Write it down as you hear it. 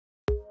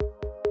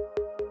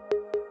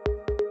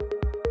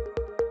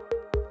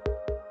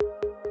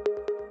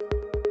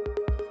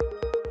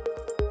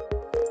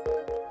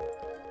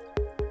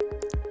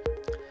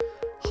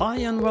Hi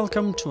and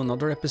welcome to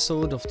another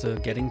episode of the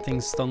Getting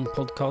Things Done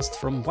podcast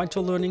from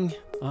Vital Learning.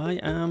 I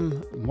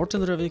am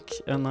Morten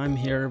and I'm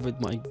here with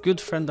my good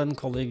friend and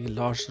colleague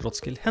Lars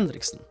Rotskil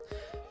Henriksen.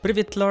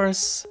 Привет,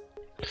 Lars.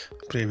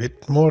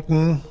 Привет,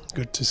 Morten.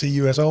 Good to see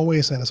you as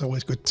always, and it's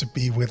always good to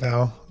be with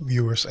our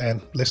viewers and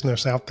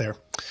listeners out there.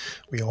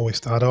 We always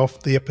start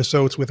off the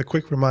episodes with a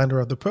quick reminder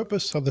of the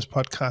purpose of this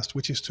podcast,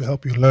 which is to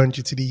help you learn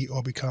GTD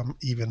or become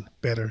even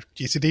better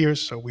GTDers.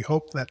 So we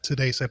hope that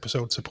today's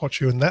episode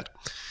supports you in that.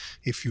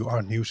 If you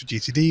are new to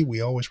GTD,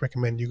 we always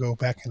recommend you go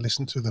back and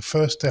listen to the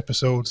first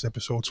episodes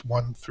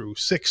 1 through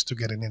 6, to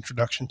get an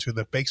introduction to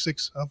the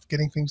basics of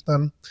getting things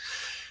done.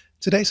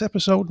 Today's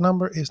episode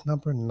number is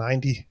number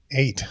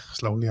 98,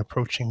 slowly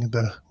approaching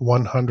the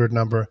 100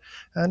 number.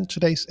 And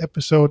today's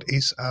episode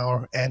is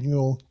our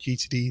annual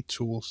GTD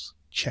Tools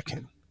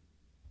Check-in.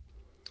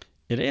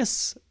 It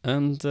is,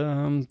 and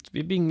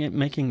we've been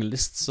making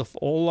lists of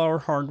all our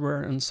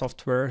hardware and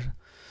software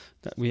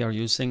that we are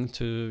using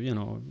to,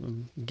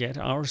 get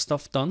our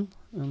stuff done.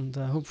 And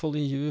hopefully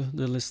you,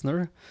 the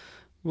listener,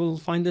 will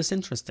find this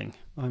interesting.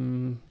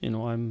 I'm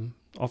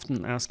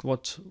often asked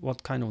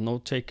what kind of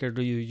note taker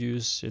do you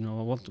use?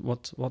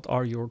 What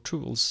are your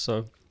tools?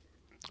 So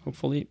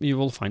hopefully you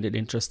will find it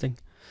interesting.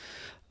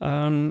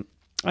 I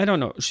don't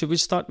know. Should we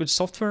start with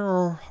software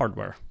or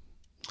hardware?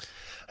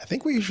 I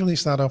think we usually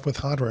start off with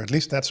hardware. At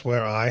least that's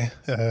where I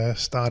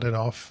started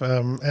off.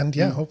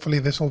 Hopefully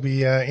this will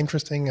be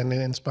interesting and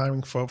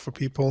inspiring for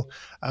people.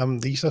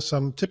 These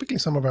are typically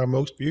some of our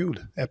most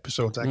viewed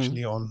episodes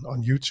actually on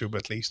YouTube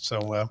at least. So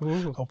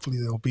hopefully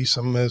there'll be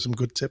some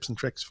good tips and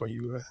tricks for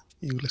you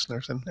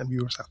listeners and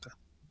viewers out there.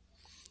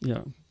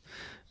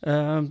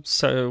 Yeah.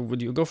 So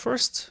would you go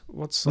first?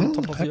 What's on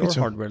top of your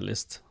hardware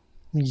list?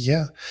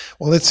 Yeah,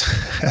 well, it's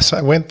as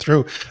I went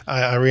through,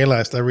 I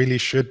realized I really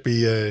should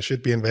be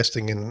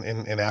investing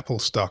in Apple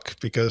stock,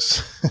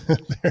 because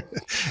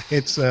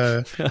it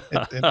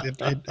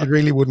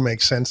really would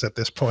make sense at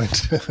this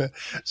point.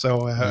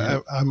 So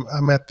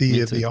I'm at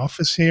the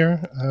office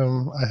here.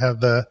 I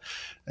have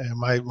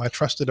my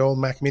trusted old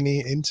Mac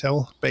Mini,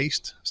 Intel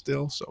based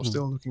still, so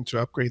still looking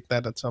to upgrade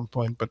that at some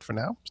point. But for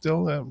now,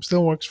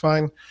 still works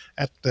fine.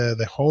 At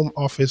the home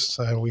office,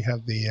 we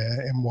have the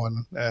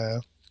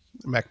M1.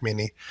 Mac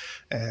Mini.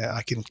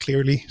 I can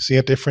clearly see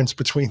a difference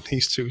between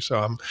these two,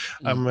 so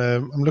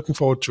I'm looking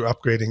forward to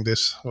upgrading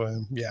this.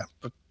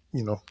 But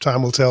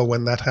time will tell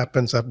when that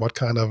happens, at what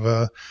kind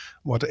of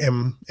what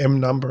M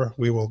number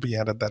we will be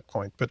at that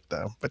point. But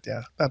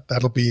yeah,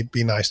 that'll be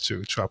nice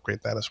to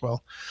upgrade that as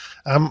well.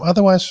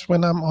 Otherwise,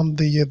 when I'm on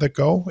the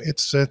go,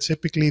 it's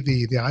typically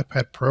the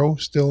iPad Pro,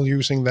 still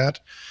using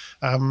that.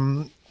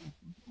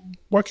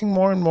 Working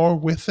more and more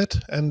with it,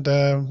 and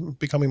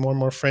becoming more and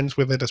more friends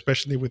with it,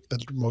 especially with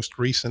the most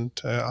recent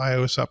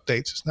iOS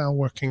updates. It's now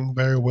working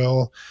very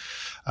well.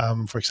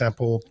 For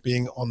example,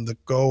 being on the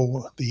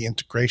go, the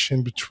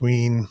integration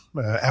between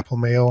Apple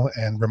Mail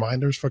and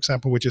reminders, for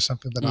example, which is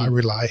something that I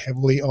rely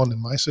heavily on in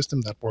my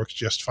system, that works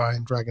just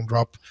fine, drag and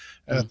drop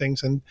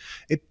things. And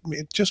it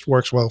just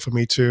works well for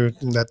me too,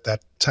 that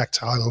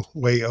tactile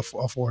way of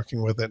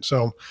working with it.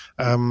 So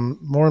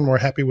more and more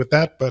happy with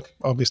that, but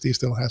obviously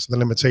still has the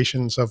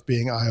limitations of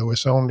being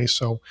iOS only.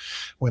 So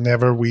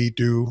whenever we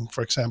do,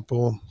 for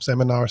example,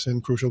 seminars in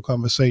Crucial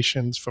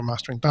Conversations for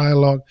Mastering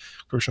Dialogue,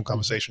 Crucial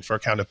Conversation for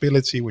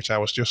Accountability, which I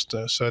was just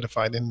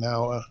certified in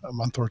now a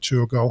month or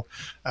two ago,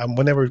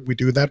 whenever we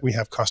do that, we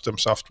have custom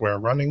software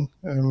running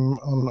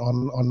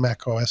on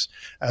Mac OS,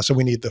 so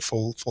we need the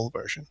full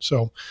version.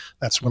 So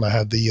that's when I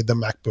had the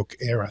MacBook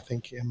Air, I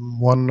think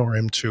M1 or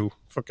M2,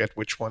 forget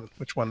which one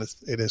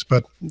it is,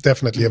 but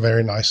definitely a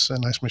very nice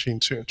machine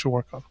to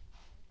work on.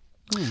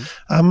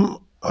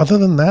 Other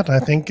than that, I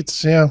think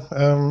it's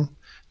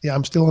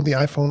I'm still on the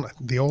iPhone,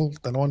 the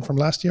one from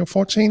last year,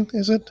 14,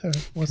 is it?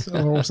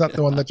 Or was that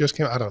the one that just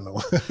came? I don't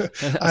know.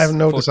 I have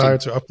no 14. Desire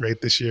to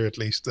upgrade this year, at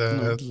least.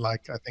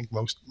 Like I think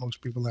most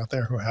people out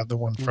there who have the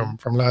one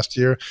from last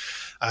year.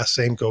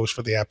 Same goes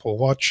for the Apple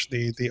Watch,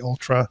 the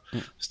Ultra.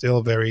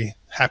 Still very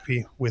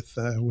happy with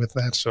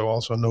that. So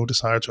also no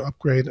desire to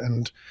upgrade.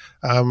 And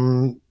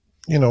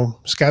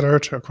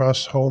scattered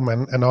across home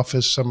and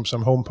office, some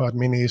HomePod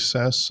minis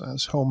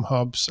as home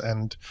hubs,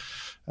 and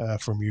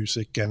for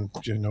music, and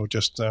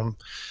just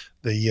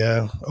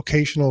the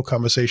occasional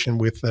conversation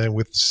with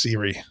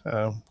Siri.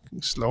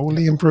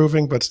 Slowly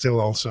improving, but still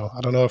also,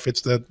 I don't know if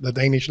it's the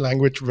Danish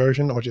language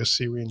version or just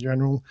Siri in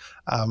general.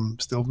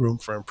 Still room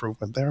for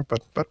improvement there,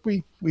 but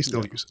we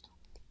still use it.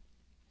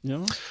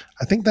 Yeah,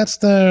 I think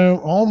that's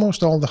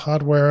almost all the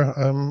hardware.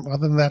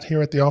 Other than that,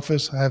 here at the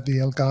office, I have the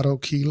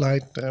Elgato key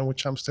light,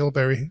 which I'm still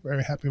very,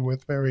 very happy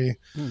with, very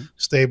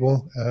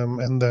stable.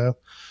 And the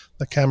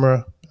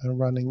camera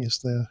running is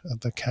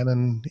the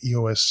Canon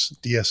EOS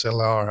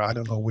DSLR. I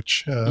don't know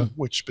which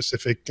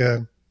specific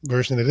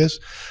version it is.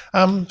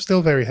 I'm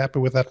still very happy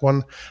with that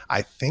one.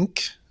 I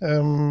think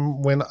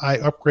when I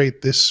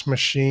upgrade this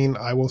machine,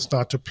 I will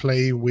start to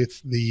play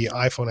with the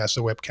iPhone as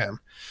a webcam,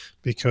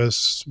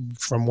 because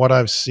from what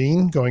I've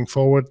seen going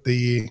forward,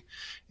 the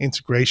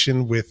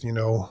integration with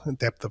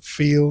depth of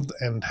field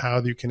and how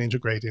you can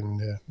integrate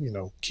in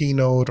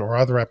Keynote or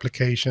other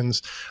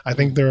applications, I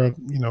think there are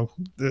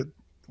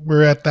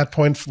we're at that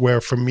point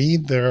where, for me,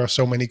 there are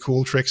so many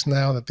cool tricks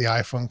now that the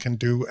iPhone can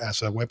do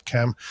as a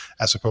webcam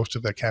as opposed to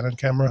the Canon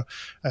camera,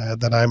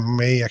 that I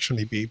may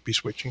actually be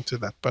switching to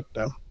that. But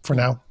for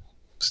now,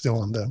 still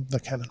on the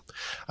Canon.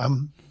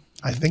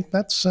 I think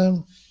that's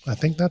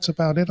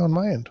about it on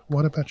my end.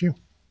 What about you?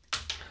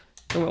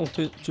 Well,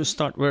 to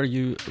start where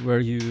you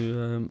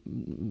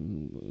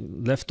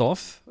left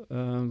off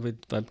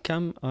with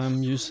webcam,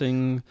 I'm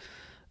using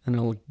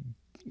an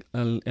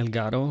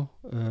Elgato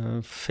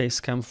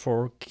Facecam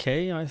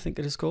 4K, I think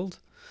it is called.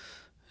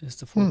 It's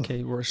the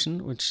 4K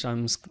version, which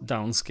I'm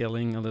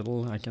downscaling a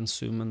little. I can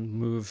zoom and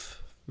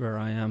move where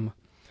I am,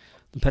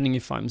 depending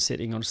if I'm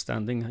sitting or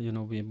standing.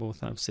 We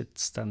both have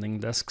standing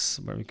desks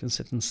where we can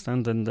sit and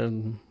stand, and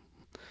then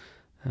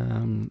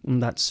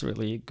and that's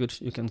really good.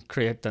 You can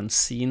create then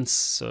scenes.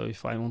 So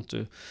if I want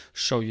to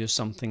show you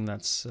something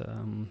that's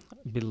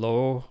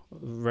below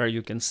where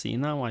you can see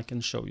now, I can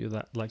show you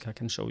that, like I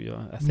can show you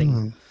a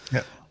thing.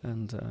 Yeah.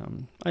 And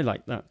I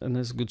like that, and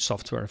there's good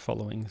software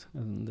following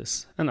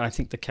this. And I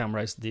think the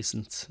camera is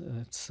decent.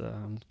 It's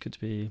could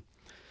be.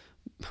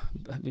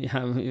 We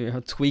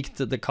have tweaked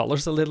the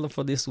colors a little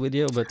for this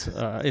video, but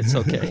it's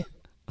okay.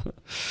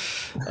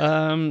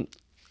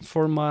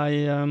 For my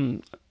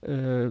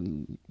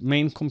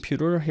main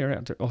computer here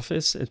at the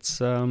office,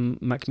 it's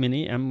Mac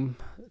Mini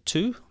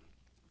M2,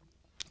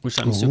 which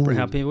I'm super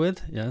happy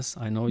with. Yes,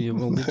 I know you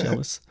will be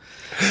jealous,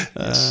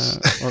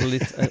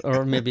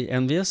 or maybe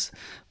envious,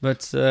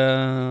 but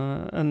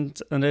and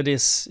it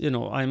is,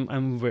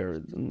 I'm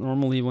very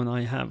normally when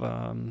I have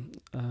a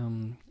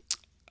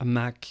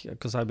Mac,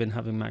 because I've been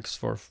having Macs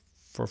for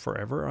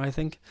forever, I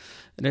think.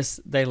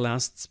 They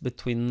last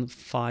between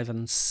 5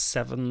 and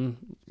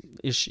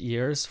 7-ish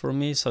years for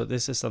me, so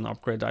this is an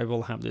upgrade. I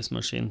will have this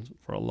machine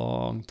for a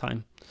long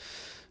time.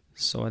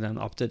 So I then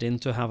opted in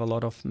to have a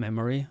lot of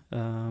memory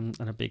and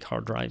a big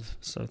hard drive.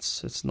 So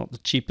it's not the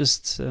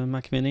cheapest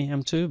Mac Mini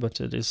M2,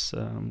 but it's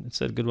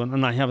a good one.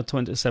 And I have a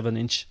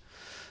 27-inch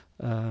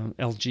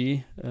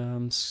LG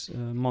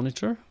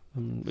monitor,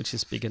 which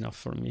is big enough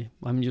for me.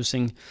 I'm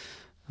using.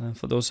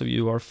 For those of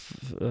you who are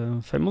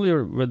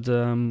familiar with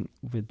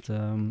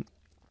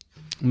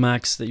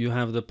Macs, that you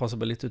have the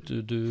possibility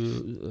to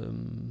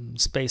do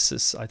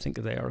spaces, I think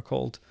they are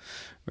called,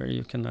 where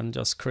you can then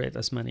just create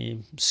as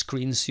many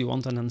screens you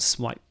want and then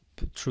swipe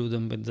through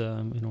them with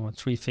a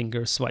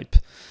 3-finger swipe.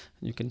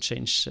 You can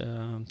change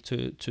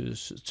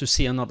to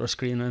see another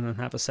screen and then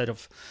have a set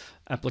of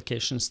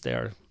applications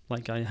there.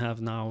 Like I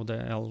have now the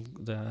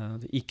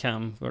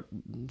Ecamm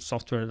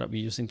software that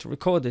we're using to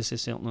record this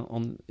is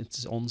on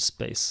its own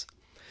space.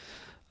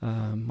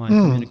 My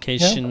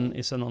communication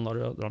is on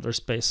another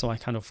space, so I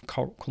kind of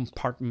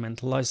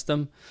compartmentalize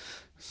them.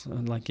 So,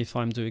 like if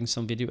I'm doing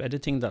some video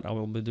editing that I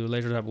will be doing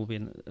later, that will be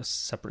in a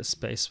separate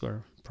space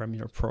where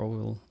Premiere Pro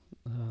will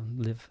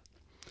live.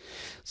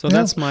 So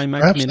that's my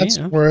Mac perhaps Mini. That's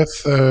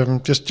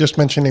worth just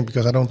mentioning,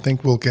 because I don't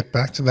think we'll get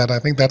back to that. I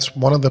think that's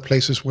one of the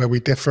places where we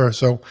differ.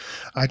 So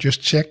I just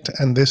checked,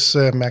 and this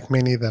Mac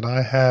Mini that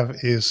I have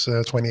is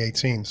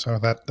 2018. So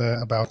that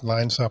about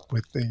lines up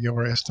with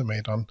your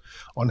estimate on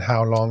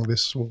how long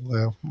this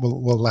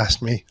will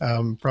last me.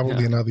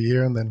 Probably another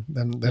year, and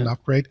then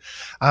upgrade.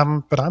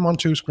 But I'm on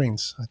 2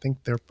 screens. I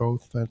think they're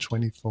both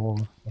 24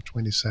 or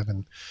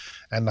 27,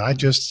 and I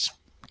just.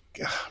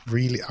 I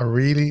really,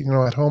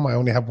 at home I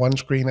only have 1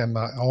 screen, and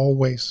I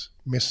always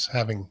miss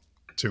having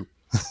 2.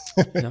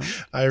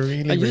 I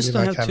used to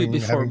like have 2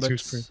 before, but 2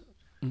 screens.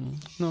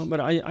 No, but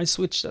I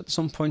switched at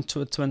some point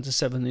to a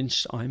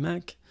 27-inch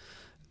iMac,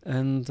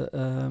 and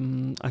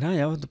I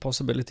have the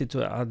possibility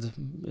to add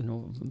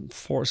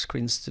 4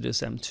 screens to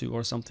this M2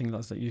 or something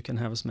like that. You can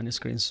have as many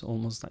screens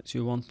almost that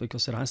you want,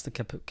 because it has the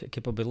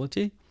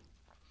capability.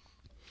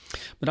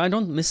 But I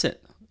don't miss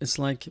it. It's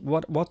like,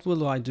 what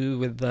will I do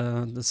with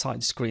the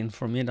side screen?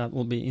 For me, that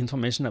will be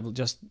information that will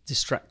just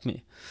distract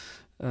me.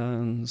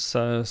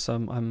 So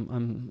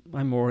I'm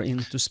more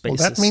into spaces.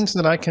 Well, that means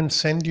that I can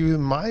send you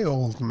my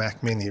old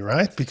Mac Mini,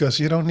 right? Because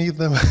you don't need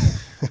them.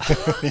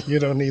 You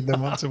don't need the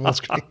multiple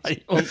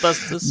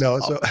screens. No,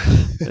 so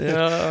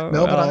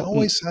no, but I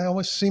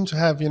always seem to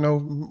have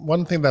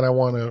one thing that I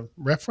want to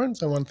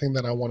reference and one thing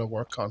that I want to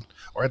work on,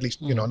 or at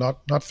least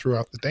not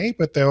throughout the day,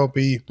 but there will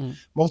be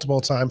multiple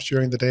times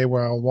during the day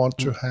where I'll want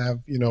to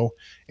have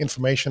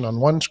information on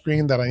one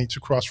screen that I need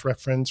to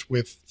cross-reference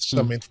with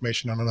some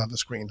information on another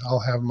screen. I'll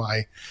have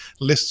my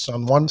lists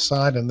on one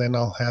side, and then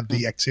I'll have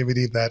the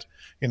activity that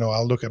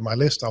I'll look at my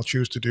list, I'll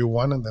choose to do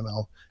one, and then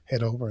I'll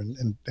head over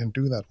and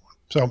do that one.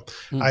 So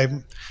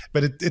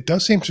but it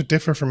does seem to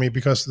differ for me,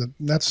 because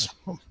that's,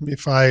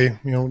 if I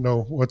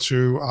know what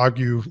to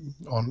argue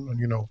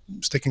on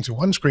sticking to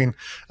one screen,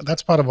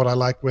 that's part of what I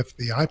like with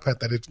the iPad,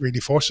 that it really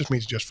forces me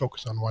to just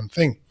focus on one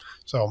thing.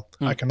 So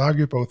I can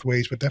argue both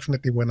ways, but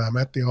definitely when I'm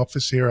at the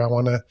office here, I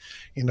want to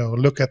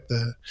look at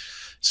the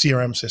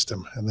CRM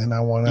system, and then I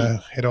want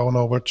to head on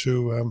over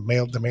to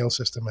the mail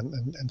system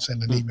and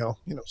send an email.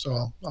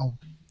 So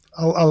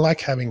I'll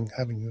like having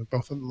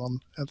both of them on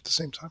at the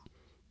same time.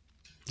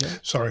 Yeah.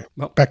 Sorry.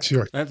 Well, back to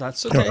your.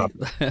 That's okay.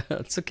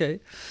 That's okay.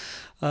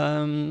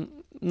 No,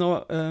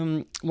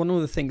 one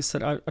of the things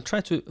that I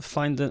try to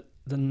find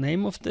the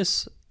name of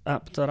this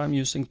app that I'm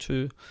using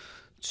to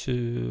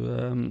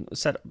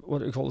set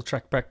what we call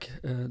trackpad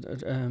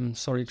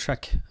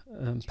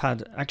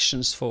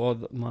actions for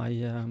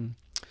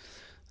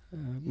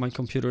my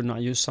computer, and I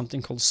use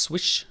something called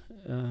Swish.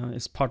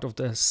 It's part of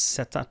the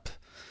setup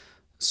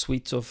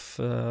suite of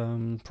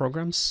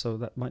programs, so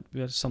that might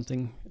be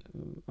something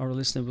our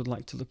listener would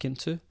like to look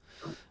into.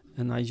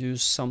 And I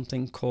use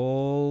something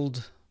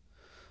called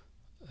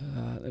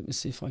let me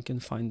see if I can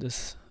find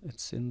this.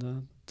 It's in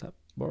the tab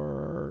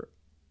bar.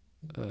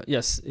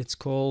 Yes, it's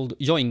called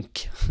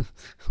Yoink.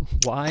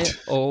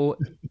 YOINK.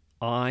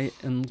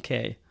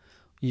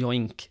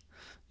 Yoink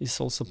is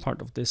also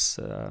part of this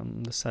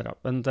the setup.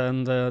 And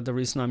then the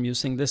reason I'm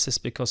using this is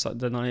because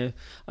then I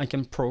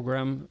can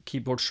program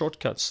keyboard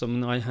shortcuts. So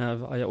when I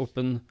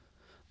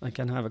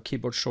can have a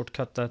keyboard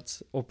shortcut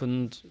that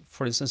opened,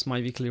 for instance,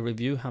 my weekly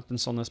review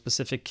happens on a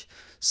specific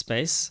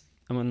space.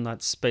 And when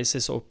that space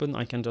is open,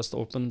 I can just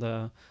open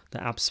the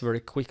apps very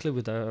quickly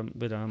with a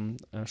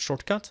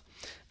shortcut.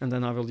 And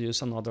then I will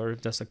use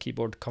there's a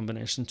keyboard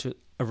combination to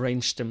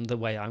arrange them the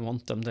way I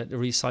want them. That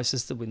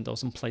resizes the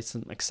windows and places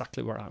them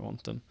exactly where I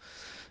want them.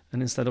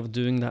 And instead of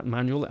doing that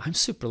manually, I'm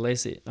super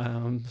lazy.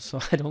 So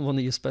I don't want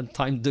to spend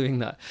time doing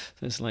that.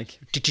 So it's like,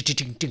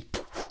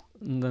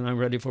 and then I'm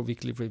ready for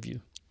weekly review.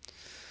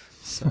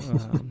 So,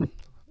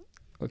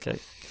 okay.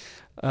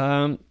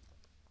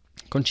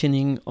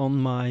 Continuing on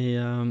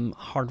my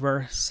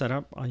hardware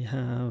setup, I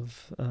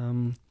have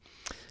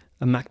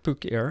a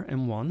MacBook Air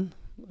M1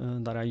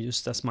 that I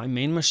used as my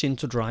main machine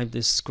to drive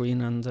this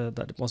screen, and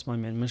that was my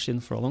main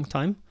machine for a long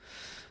time.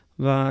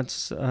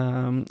 But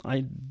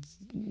I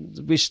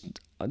wished,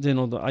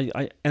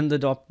 I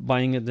ended up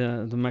buying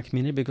the Mac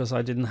Mini because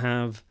I didn't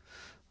have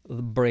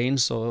the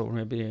brains or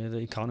maybe the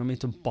economy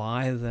to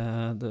buy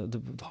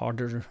the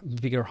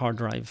bigger hard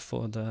drive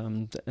for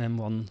the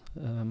M1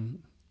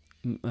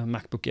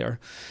 MacBook Air,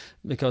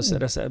 because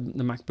it has the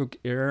MacBook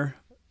Air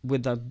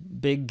with a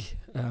big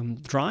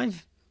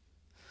drive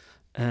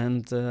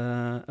and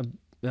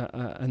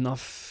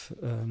enough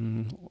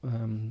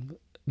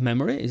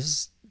memory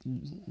is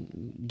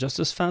just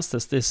as fast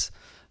as this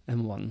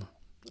M1.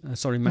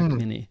 Mac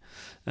Mini,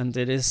 and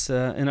it is.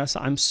 And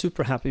I'm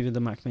super happy with the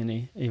Mac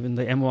Mini. Even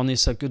the M1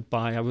 is a good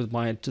buy. I would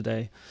buy it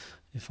today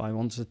if I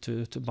wanted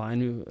to buy a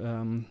new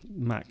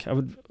Mac. I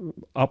would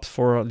opt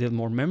for a little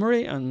more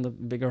memory and a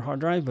bigger hard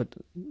drive, but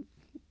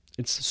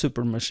it's a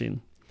super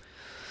machine.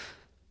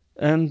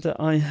 And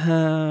I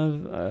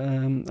have,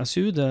 as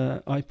you,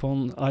 the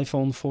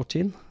iPhone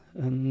 14,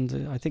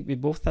 and I think we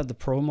both had the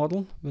Pro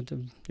model with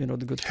the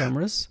the good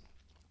cameras.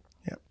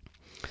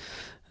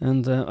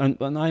 And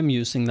I'm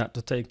using that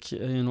to take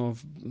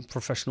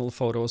professional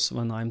photos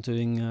when I'm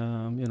doing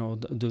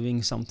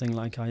doing something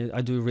like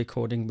I do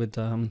recording with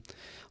I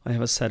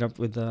have a setup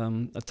with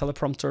a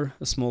teleprompter,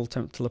 a small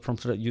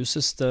teleprompter that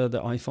uses the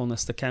iPhone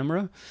as the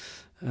camera,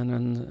 and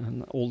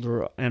an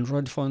older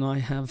Android phone I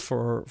have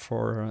for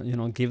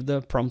give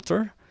the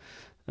prompter,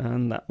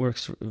 and that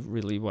works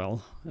really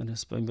well. And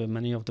it's been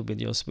many of the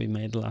videos we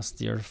made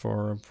last year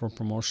for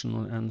promotion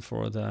and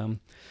for the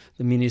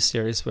mini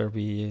series where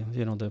we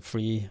the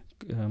free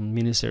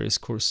mini series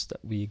course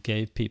that we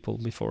gave people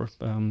before.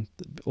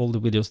 All the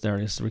videos there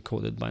is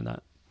recorded by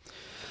that.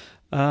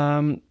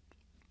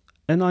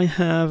 And I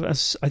have,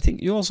 as I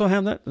think you also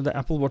have that, the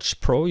Apple Watch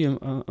Pro. You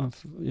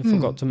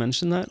forgot to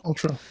mention that.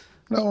 Ultra.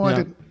 No, I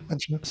didn't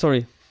mention it.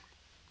 Sorry.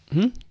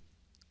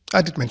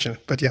 I did mention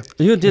it, but yeah.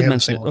 You did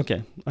mention it.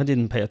 Okay. I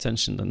didn't pay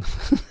attention then.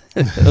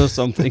 Or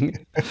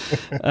something.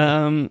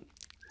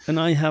 And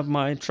I have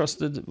my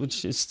trusted,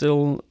 which is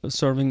still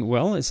serving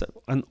well. It's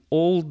an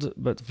old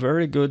but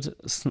very good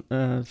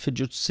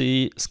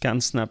Fujitsu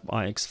ScanSnap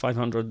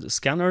IX500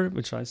 scanner,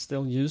 which I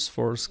still use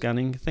for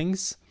scanning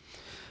things.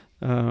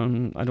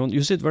 I don't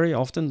use it very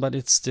often, but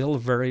it's still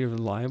very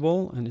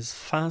reliable and it's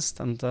fast,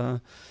 and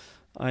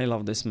I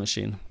love this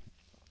machine.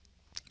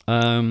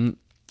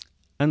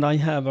 And I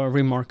have a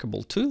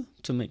Remarkable 2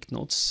 to make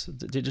notes.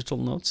 The digital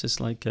notes is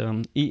like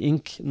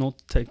e-ink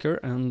note taker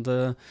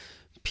and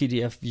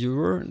PDF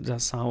viewer.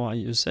 That's how I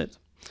use it.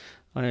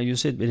 I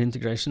use it with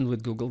integration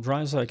with Google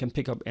Drive, so I can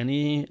pick up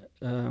any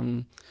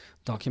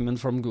document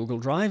from Google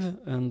Drive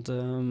and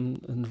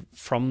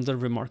from the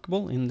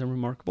Remarkable,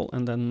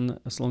 and then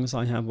as long as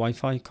I have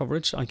Wi-Fi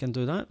coverage, I can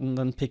do that, and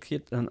then pick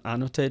it and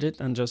annotate it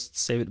and just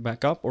save it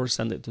back up or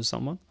send it to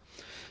someone.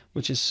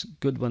 which is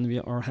good when we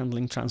are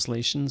handling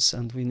translations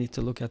and we need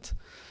to look at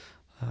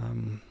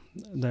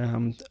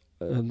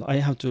I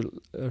have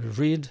to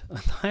read.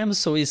 I am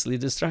so easily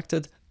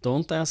distracted.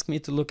 Don't ask me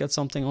to look at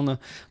something on a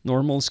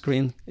normal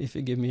screen. If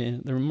you give me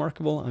the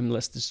remarkable, I'm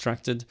less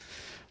distracted.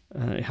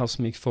 It helps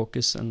me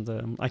focus,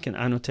 and I can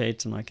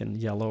annotate and I can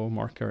yellow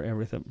marker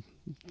everything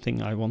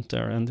I want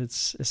there, and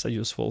it's a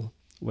useful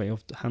way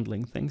of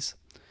handling things.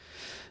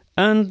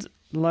 And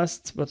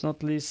last but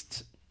not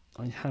least,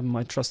 I have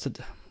my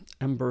trusted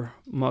Ember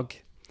mug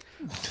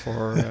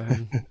for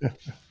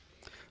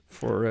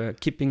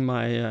keeping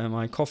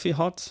my coffee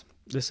hot.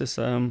 This is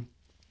a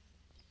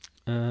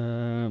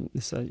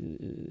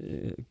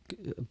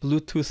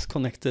Bluetooth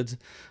connected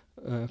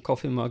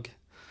coffee mug,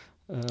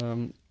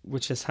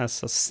 which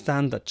has a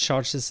stand that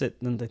charges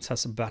it, and it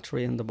has a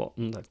battery in the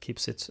bottom that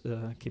keeps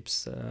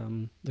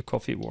the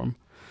coffee warm.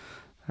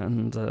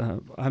 And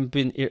I've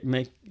been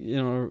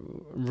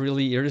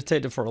really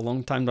irritated for a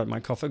long time that my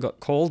coffee got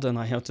cold, and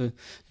I have to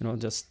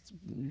just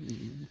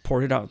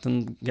pour it out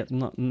and get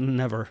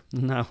never.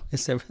 Now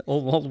it's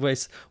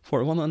always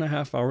for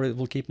 1.5 hours it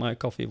will keep my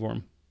coffee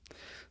warm.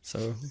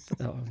 So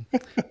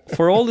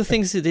for all the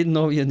things you didn't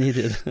know you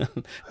needed,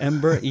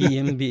 Ember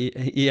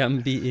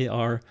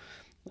EMBER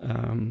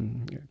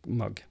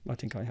mug. I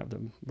think I have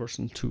the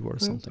version 2 or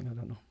something. I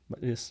don't know,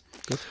 but it is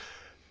good.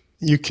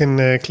 You can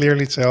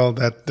clearly tell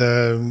that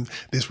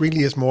this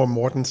really is more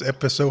Morten's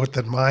episode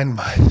than mine.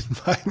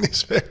 Mine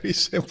is very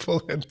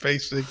simple and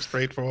basic,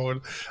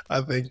 straightforward.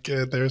 I think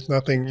there's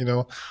nothing,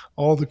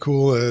 all the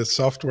cool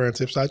software and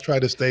tips. I try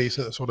to stay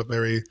sort of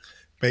very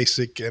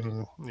basic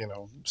and,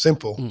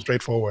 simple,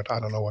 straightforward.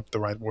 I don't know what the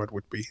right word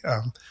would be.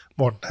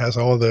 Morten has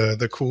all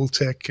the cool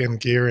tech and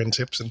gear and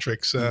tips and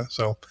tricks.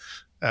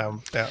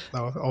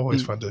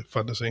 Always fun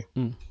to see.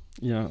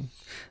 Yeah,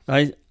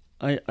 I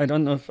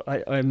don't know if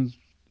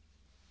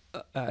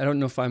I don't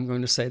know if I'm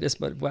going to say this,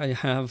 but I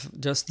have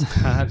just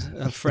had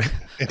a friend.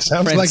 It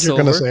sounds like you're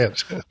going to say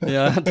it.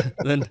 Yeah,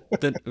 then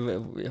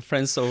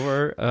friends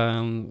over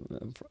a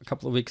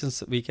couple of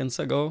weekends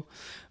ago,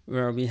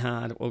 where we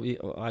had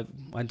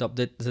I dubbed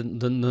it the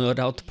nerd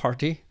out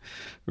party,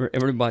 where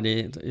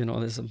everybody,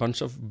 there's a bunch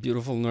of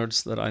beautiful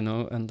nerds that I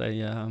know, and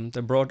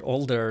they brought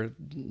all their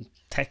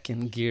tech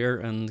and gear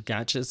and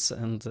gadgets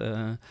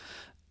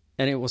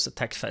and it was a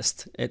tech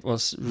fest. It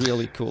was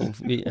really cool.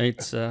 We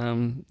ate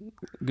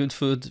good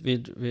food. We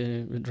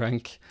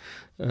drank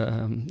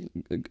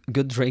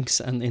good drinks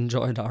and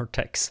enjoyed our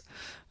techs.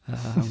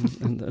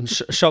 And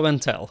show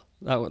and tell.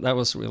 That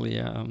was really.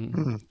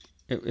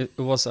 It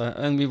was,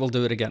 and we will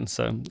do it again.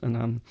 So,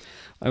 and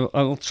I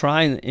will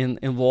try and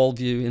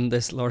involve you in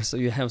this, Lars, so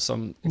you have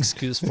some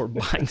excuse for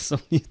buying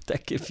some new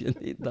tech if you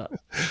need that.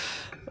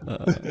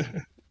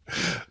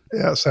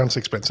 Yeah, sounds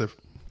expensive.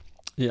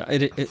 Yeah,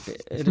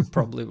 it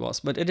probably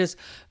was, but it is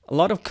a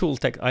lot of cool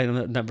tech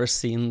I've never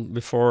seen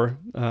before.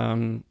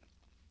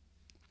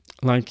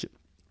 Like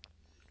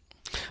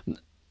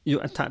you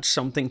attach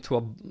something to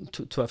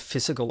a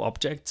physical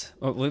object.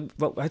 Well,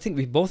 I think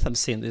we both have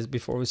seen this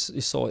before. We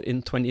saw it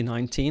in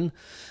 2019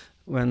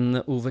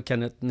 when Ove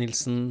Kenneth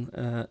Nilsen,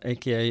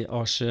 aka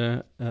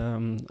Ashe,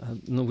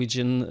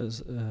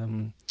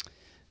 Norwegian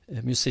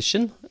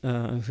musician,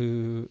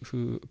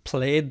 who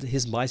played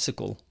his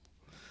bicycle.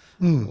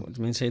 It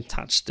means he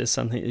attached this,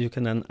 and you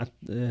can then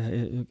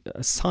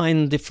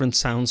assign different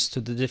sounds to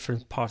the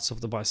different parts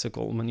of the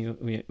bicycle when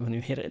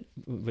you hit it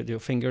with your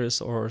fingers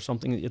or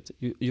something.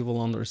 You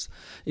will understand.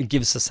 It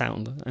gives a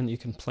sound, and you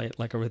can play it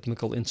like a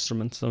rhythmical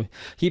instrument. So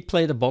he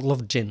played a bottle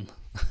of gin.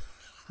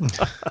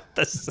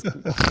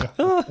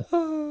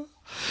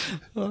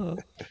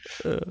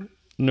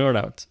 Nerd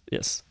out,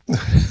 yes.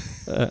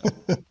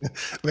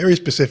 Very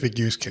specific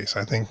use case,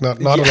 I think. Not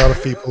a lot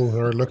of people who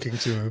are looking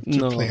to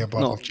play a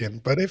bottle of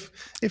gin, but if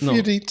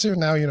you need to,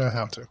 now you know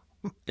how to.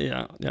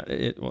 Yeah,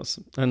 it was.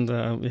 And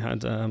we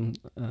had a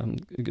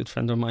good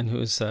friend of mine who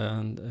is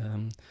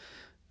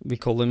we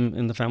call him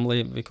in the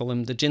family, we call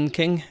him the Gin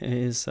King.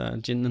 He's a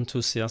gin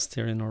enthusiast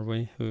here in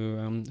Norway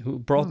who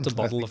brought the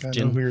bottle of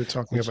gin. I know who you're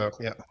talking about,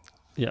 yeah.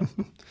 Yeah.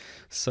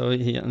 So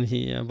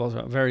he bought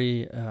a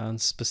very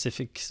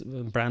specific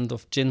brand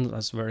of gin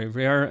that's very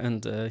rare,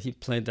 and he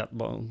played that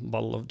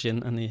bottle of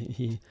gin, and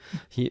he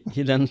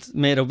then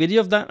made a video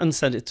of that and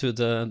sent it to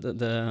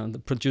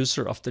the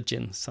producer of the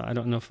gin. So I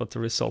don't know what the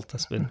result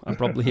has been.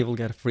 Probably he will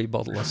get a free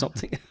bottle or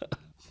something.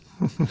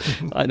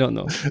 I don't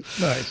know.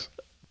 Nice.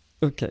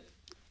 Okay.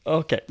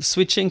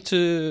 Switching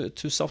to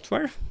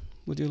software.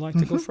 Would you like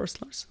to go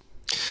first, Lars?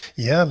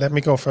 Yeah, let me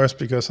go first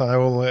because I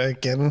will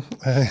again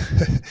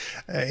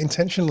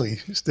intentionally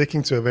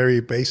sticking to a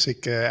very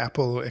basic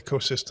Apple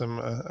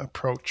ecosystem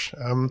approach.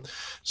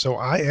 So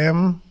I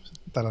am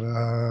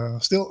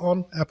still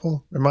on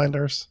Apple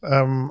reminders.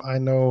 I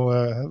know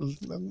a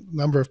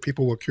number of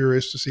people were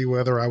curious to see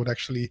whether I would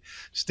actually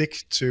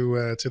stick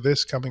to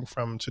this coming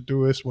from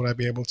Todoist. Would I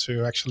be able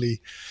to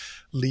actually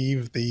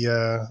leave the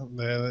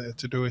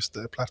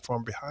Todoist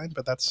platform behind?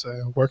 But that's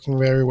working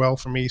very well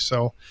for me.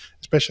 So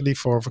especially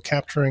for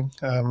capturing,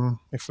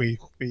 if we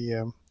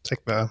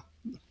take the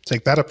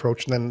take that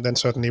approach, then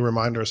certainly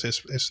reminders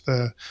is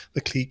the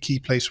key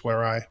place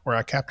where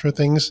I capture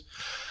things.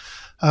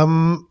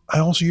 I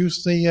also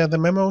use the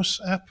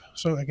Memos app.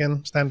 So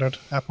again, standard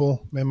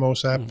Apple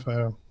Memos app,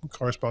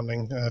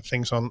 corresponding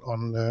things on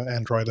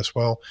Android as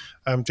well,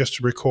 just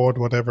to record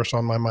whatever's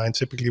on my mind,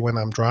 typically when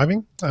I'm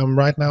driving.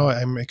 Right now,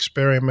 I'm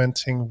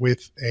experimenting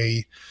with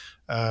a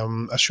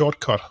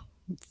shortcut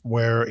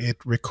where it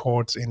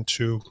records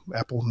into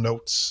Apple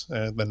Notes,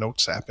 the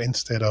Notes app,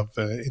 instead of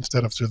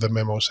through the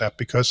Memos app,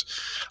 because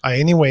I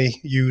anyway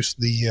use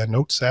the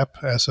Notes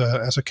app as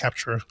a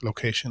capture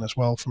location as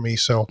well for me.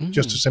 So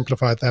just to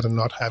simplify that and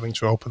not having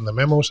to open the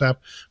Memos app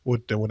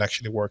would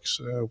actually work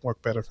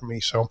better for me.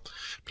 So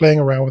playing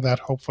around with that,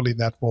 hopefully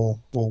that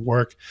will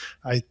work.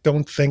 I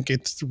don't think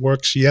it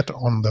works yet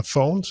on the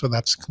phone, so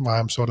that's why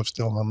I'm sort of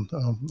still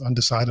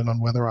undecided on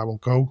whether I will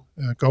go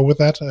with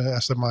that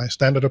as my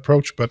standard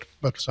approach, but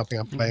something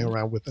I'm playing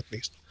around with at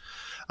least.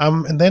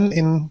 And then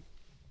in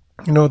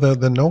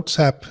the Notes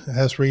app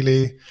has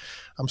really,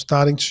 I'm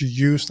starting to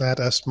use that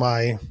as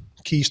my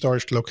key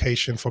storage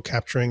location for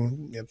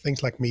capturing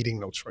things like meeting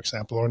notes, for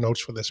example, or notes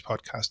for this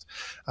podcast.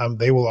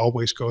 They will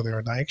always go there,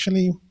 and I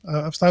actually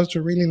I've started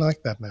to really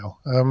like that now.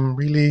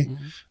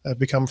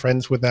 Become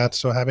friends with that.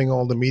 So having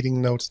all the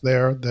meeting notes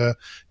there, the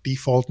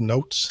default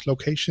notes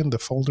location, the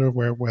folder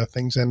where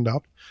things end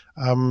up,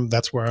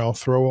 that's where I'll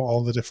throw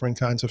all the different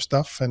kinds of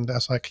stuff. And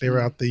as I clear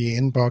out the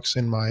inbox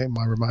in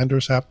my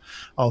reminders app,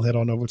 I'll head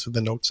on over to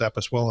the Notes app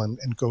as well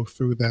and go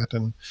through that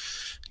and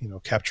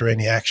capture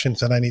any actions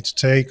that I need to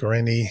take, or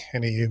any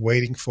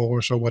waiting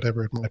for, or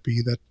whatever it might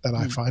be that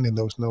I find in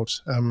those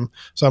notes.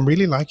 So I'm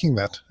really liking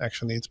that.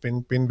 Actually, it's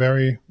been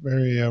very,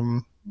 very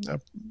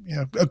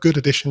a good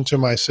addition to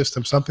my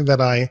system. Something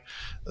that I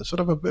sort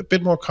of a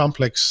bit more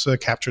complex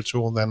capture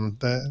tool than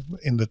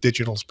in the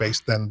digital space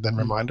than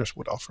reminders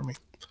would offer me.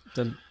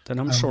 Then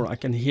I'm sure I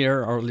can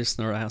hear our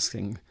listener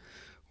asking,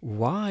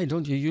 why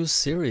don't you use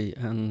Siri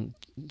and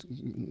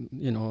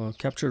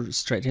capture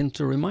straight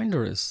into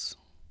reminders?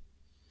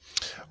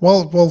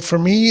 Well, for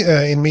me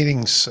in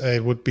meetings,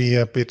 it would be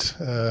a bit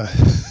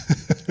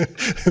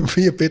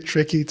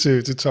tricky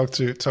to talk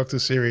to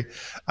Siri.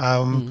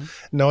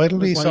 No, it'll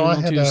be so. I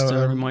had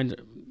a reminder,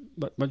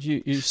 but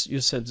you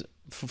said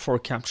for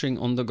capturing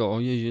on the go,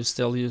 you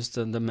still use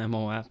the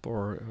Memo app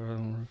or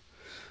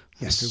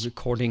the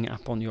recording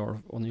app on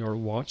your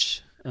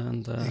watch,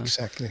 and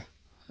exactly.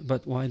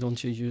 But why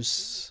don't you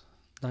use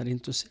that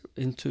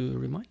into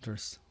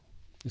reminders?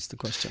 Is the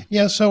question.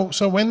 Yeah, so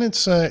when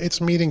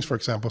it's meetings, for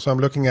example, so I'm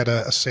looking at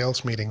a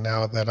sales meeting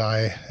now that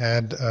I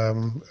had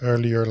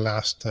earlier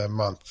last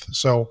month.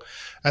 So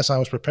as I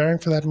was preparing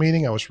for that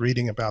meeting, I was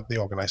reading about the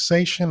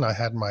organization. I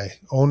had my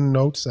own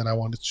notes that I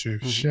wanted to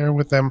share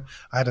with them.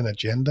 I had an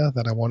agenda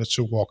that I wanted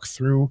to walk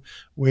through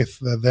with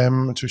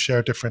them to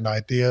share different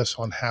ideas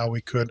on how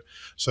we could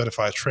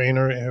certify a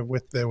trainer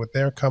with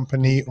their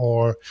company,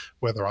 or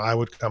whether I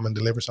would come and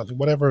deliver something,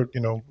 whatever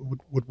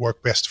would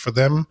work best for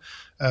them.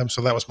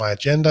 So that was my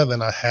agenda.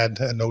 Then I had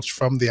notes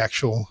from the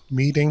actual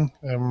meeting,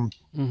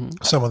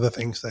 some of the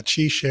things that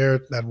she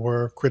shared that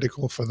were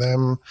critical for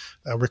them,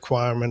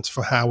 requirements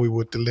for how we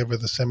would deliver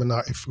the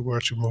seminar if we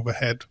were to move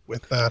ahead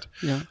with that.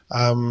 Yeah.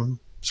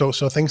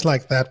 So things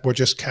like that were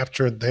just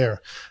captured there,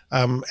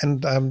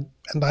 and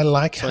I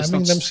like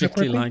having them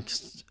separately.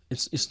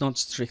 It's not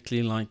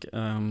strictly like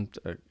a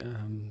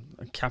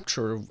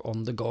capture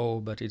on the go,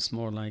 but it's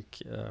more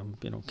like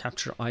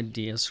capture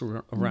ideas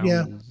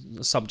around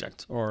the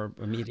subject or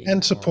a meeting,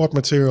 and support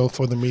material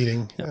for the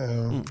meeting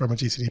from a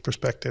GTD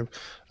perspective.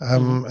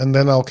 And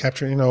then I'll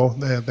capture.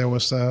 There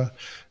was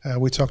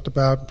we talked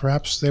about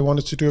perhaps they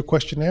wanted to do a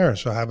questionnaire,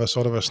 so have a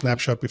sort of a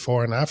snapshot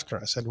before and after.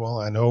 I said, well,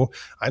 I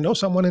know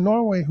someone in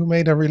Norway who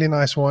made a really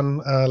nice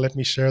one. Let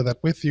me share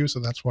that with you. So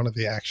that's one of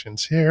the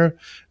actions here,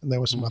 and there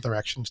were some other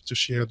actions to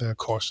share the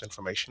course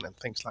information and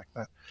things like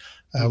that.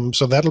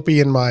 So that'll be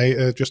in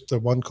my just the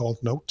one called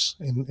Notes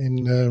in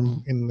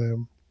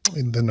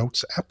the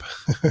Notes app.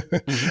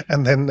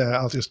 And then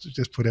I'll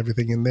just put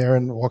everything in there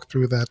and walk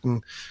through that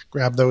and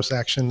grab those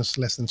actions,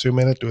 less than 2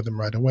 minutes, do them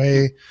right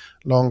away,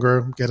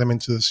 longer, get them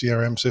into the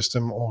CRM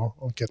system, or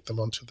get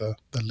them onto the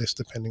list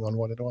depending on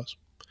what it was.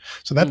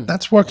 So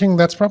that's working.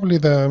 That's probably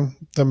the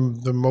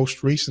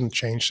most recent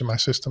change to my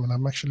system, and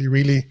I'm actually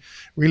really,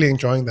 really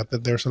enjoying that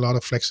there's a lot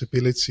of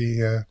flexibility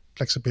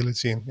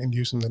in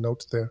using the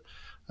notes there.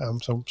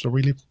 So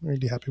really,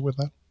 really happy with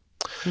that.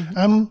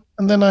 And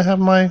then I have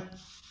my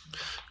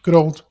good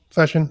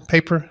old-fashioned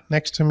paper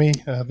next to me.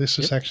 This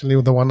is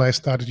actually the one I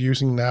started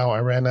using now. I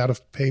ran out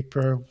of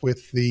paper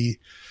with the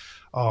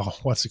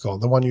what's it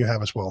called? The one you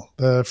have as well,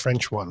 the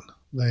French one,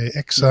 the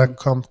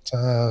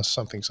Exacompte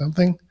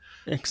something.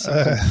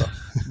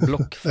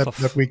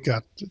 that we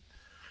got.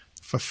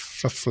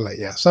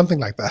 Something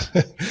like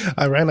that.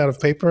 I ran out of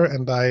paper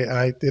and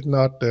I did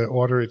not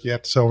order it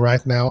yet. So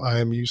right now I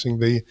am using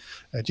the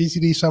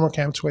GTD Summer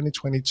Camp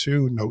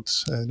 2022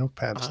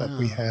 notepads that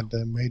we had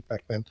made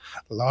back then.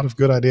 A lot of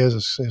good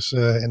ideas is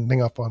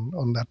ending up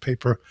on that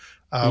paper.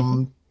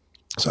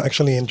 So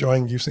actually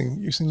enjoying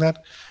using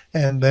that.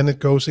 And then it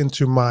goes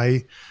into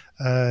my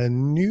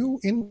new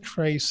in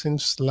tray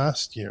since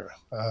last year.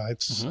 I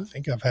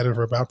think I've had it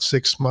for about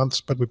 6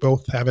 months, but we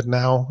both have it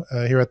now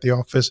here at the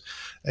office.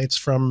 It's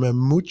from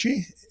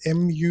Muji,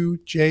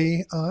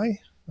 Muji.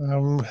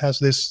 Has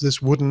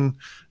this wooden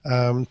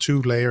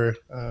 2-layer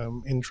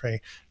in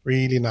tray,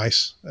 really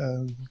nice.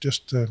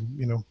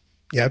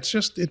 Yeah, it's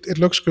just it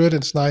looks good.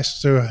 It's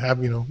nice to have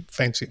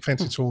fancy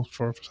tools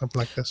for something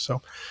like this.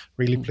 So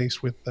really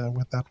pleased with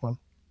that one.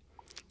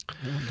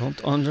 Yeah,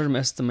 don't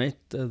underestimate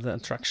the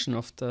attraction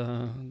of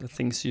the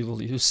things you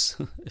will use.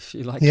 If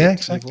you like Yeah, it, you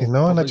exactly. will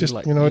No, and I probably just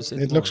like use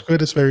it it looks more.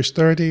 good. It's very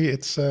sturdy.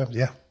 It's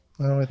yeah.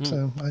 No, it's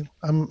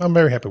I'm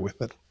very happy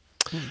with it.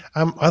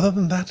 Mm. Other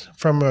than that,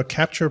 from a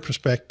capture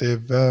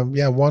perspective,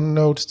 yeah,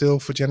 OneNote still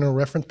for general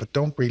reference, but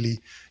don't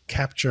really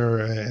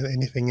capture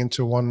anything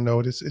into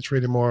OneNote. It's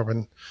really more of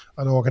an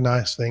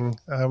organized thing.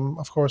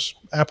 Of course,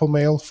 Apple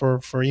Mail for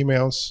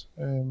emails.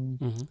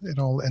 Mm-hmm. It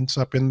all ends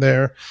up in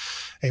there.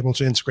 Able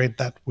to integrate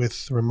that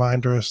with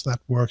reminders. That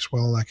works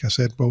well. Like I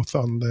said, both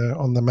on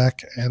the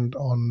Mac and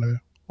on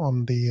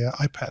the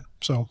iPad.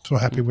 So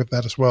happy Mm. with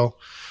that as well.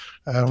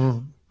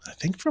 I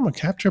think from a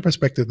capture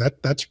perspective,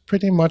 that's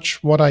pretty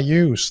much what I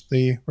use: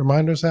 the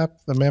reminders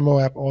app, the memo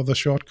app, or the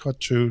shortcut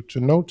to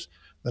Note,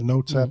 the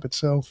Notes Mm. app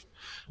itself,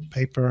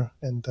 paper,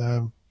 and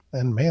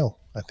mail.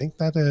 I think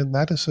that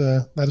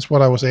is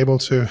what I was able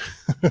to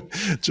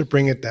to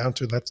bring it down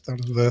to. That's sort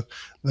of the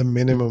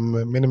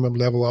minimum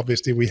level.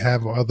 Obviously, we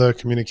have other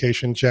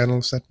communication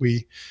channels that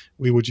we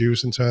would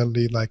use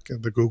internally, like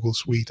the Google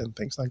Suite and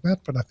things like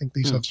that. But I think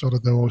these are Mm. sort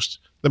of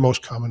the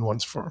most common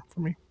ones for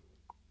me.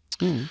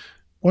 Mm.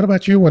 What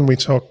about you when we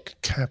talk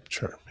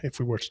capture, if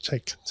we were to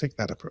take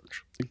that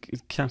approach?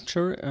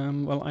 Capture.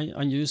 Well,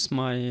 I use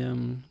my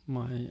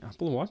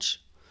Apple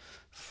Watch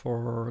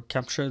for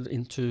captured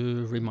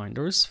into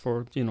reminders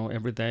for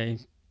every day.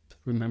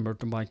 Remember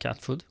to buy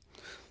cat food,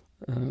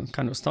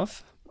 kind of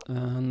stuff.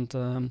 And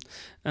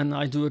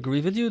I do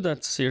agree with you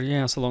that Siri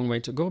has a long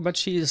way to go, but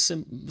she is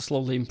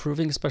slowly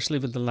improving, especially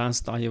with the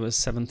last iOS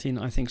 17.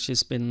 I think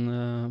she's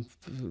been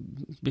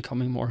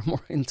becoming more and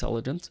more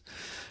intelligent.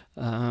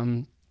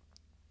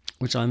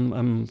 Which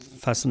I'm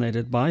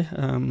fascinated by.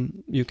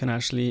 You can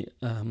actually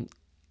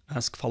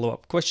ask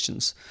follow-up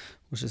questions,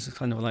 which is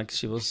kind of like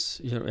you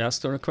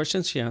asked her a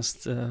question. She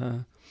asked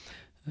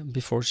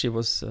before she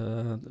was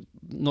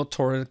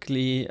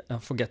notoriously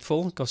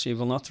forgetful, because she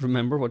will not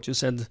remember what you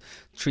said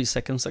 3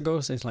 seconds ago.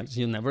 So it's like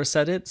you never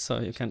said it, so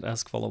you can't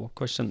ask follow-up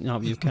question. Now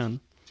you can.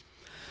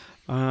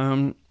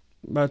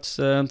 But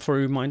for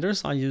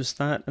reminders, I use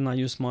that, and I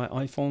use my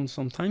iPhone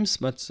sometimes,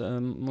 but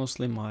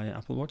mostly my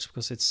Apple Watch,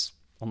 because it's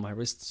on my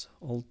wrists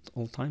all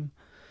time,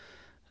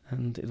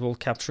 and it will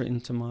capture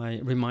into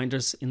my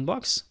reminders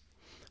inbox,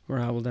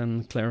 where I will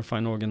then clarify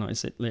and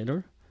organize it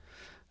later.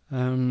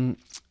 I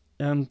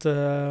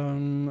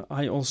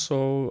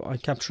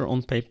capture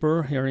on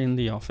paper here in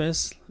the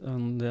office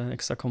on the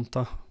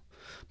Exaconta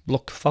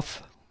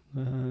Blockfaff.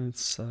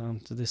 It's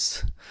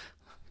this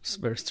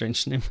very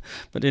strange name,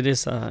 but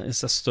it's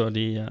a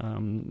sturdy.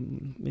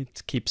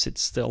 It keeps it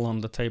still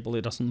on the table.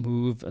 It doesn't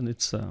move, and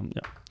it's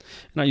yeah.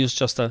 And I use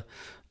just a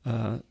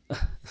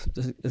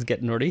let's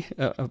get nerdy.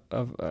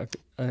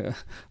 A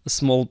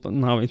small,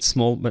 now it's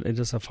small, but it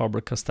is a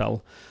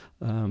Faber-Castell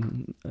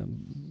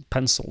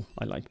pencil.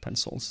 I like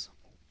pencils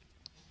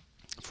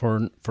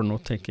for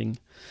note taking.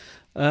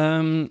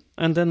 And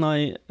then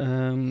I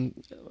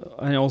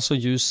also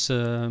use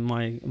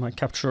my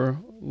capture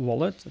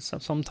wallet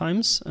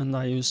sometimes, and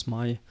I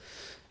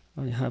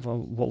have a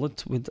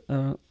wallet with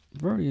a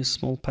very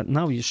small pen.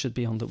 Now you should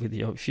be on the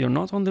video. If you're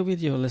not on the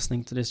video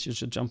listening to this, you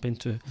should jump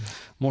into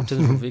Morten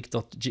Rovik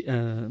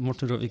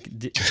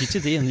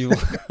GTD, and you will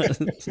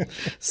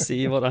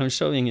see what I'm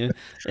showing you.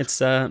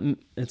 It's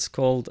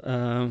called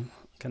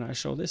can I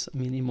show this?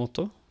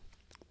 Minimoto.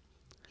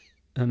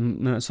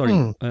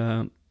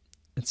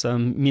 It's a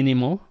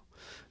Minimo,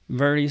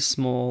 very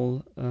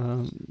small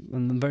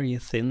and very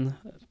thin.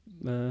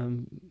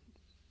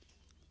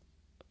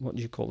 What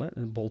do you call it?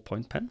 A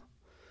ballpoint pen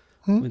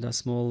with a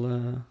small.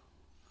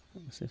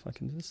 Let me see if I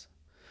can do this.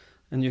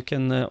 And you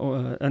can,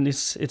 and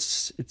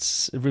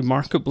it's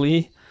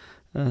remarkably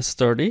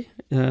sturdy,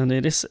 and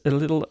it is a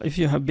little. If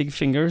you have big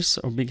fingers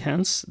or big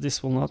hands,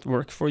 this will not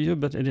work for you.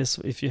 But it is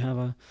if you have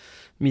a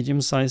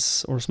medium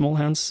size or small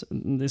hands,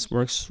 this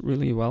works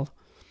really well.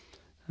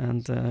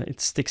 And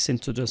it sticks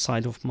into the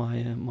side of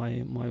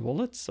my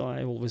wallet, so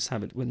I always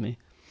have it with me.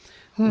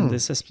 And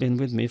this has been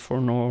with me for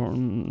no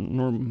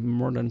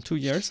more than 2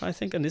 years, I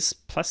think. And this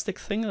plastic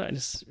thing that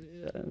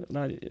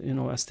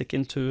I stick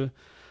into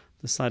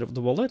the side of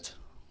the wallet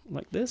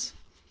like this.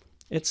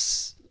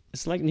 It's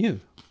like new.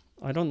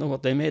 I don't know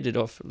what they made it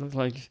of. It looks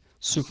like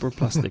super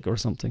plastic or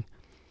something.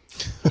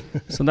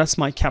 So that's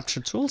my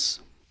capture tools.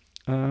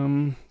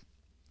 And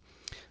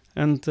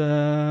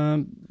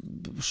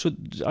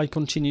should I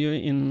continue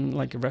in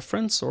like a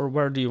reference, or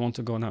where do you want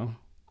to go now?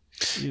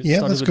 You Yeah,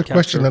 started that's a with good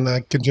question, capture. and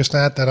I can just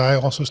add that I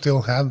also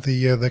still have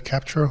the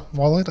capture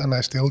wallet, and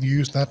I still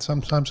use that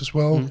sometimes as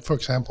well. Mm, For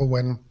example,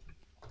 when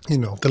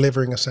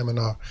delivering a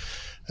seminar,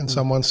 and mm,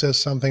 someone says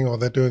something, or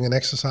they're doing an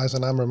exercise,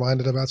 and I'm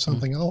reminded about mm.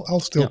 something, I'll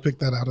still Yeah. pick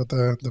that out of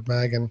the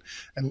bag and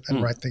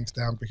Mm, write things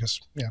down,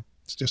 because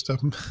it's just a,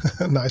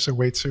 a nicer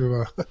way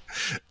to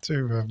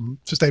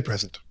stay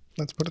present.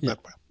 Let's put it yeah,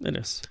 that way. it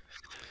is.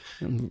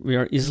 And we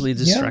are easily Yeah.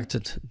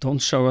 distracted.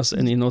 Don't show us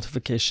any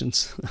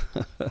notifications.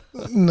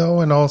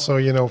 No, and also,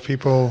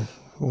 people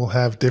will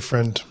have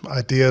different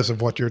ideas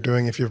of what you're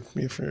doing if you're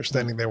Mm,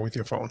 standing there with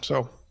your phone.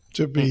 So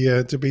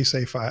mm, to be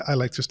safe, I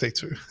like to stay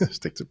to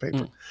stick to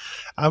paper.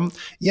 mm,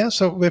 Yeah.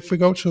 So if we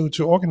go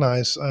to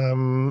organize,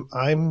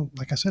 I'm,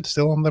 like I said,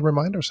 still on the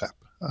reminders app.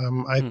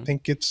 I mm,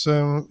 think it's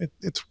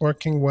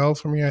working well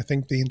for me. I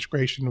think the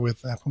integration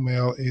with Apple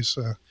Mail is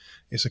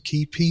a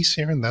key piece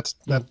here, and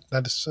mm,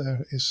 that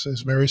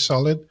is very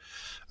solid.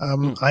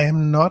 mm, I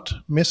am not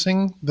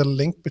missing the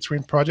link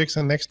between projects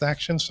and next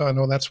action, so I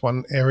know that's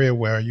one area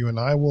where you and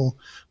I will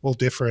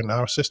differ in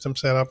our system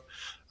setup.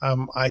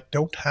 I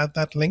don't have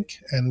that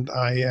link, and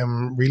I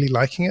am really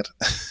liking it.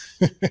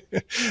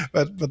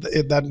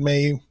 That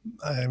may,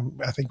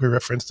 I think we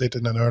referenced it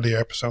in an earlier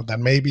episode. That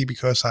may be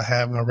because I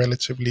have a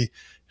relatively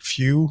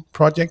few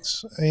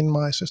projects in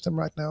my system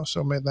right now,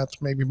 so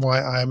that's maybe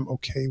why I'm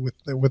okay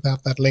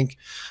without that link.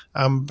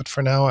 But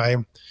for now, I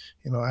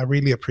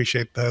really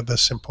appreciate the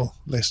simple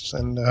lists,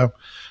 and the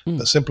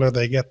mm, simpler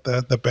they get,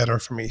 the better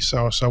for me.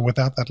 So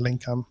without that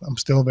link, I'm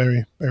still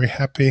very very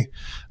happy.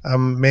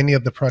 Many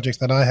of the projects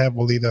that I have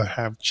will either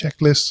have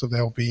checklists, so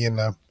they'll be in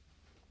a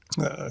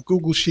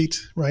Google Sheet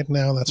right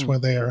now. That's mm, where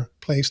they are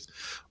placed,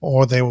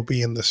 or they will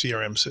be in the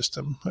CRM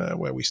system,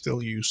 where we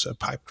still use a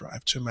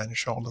Pipedrive to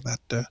manage all of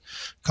that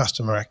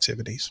customer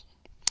activities.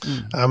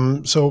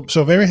 mm,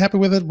 So very happy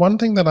with it. One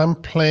thing that I'm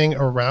playing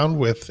around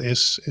with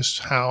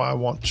is how I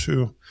want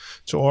to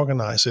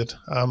organize it.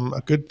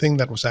 A good thing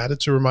that was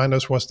added to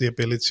reminders was the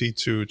ability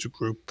to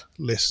group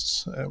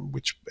lists,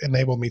 which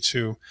enabled me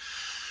to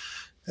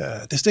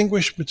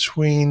distinguish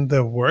between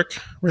the work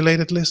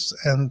related lists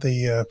and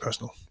the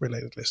personal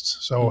related lists.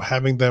 So mm,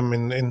 having them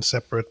in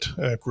separate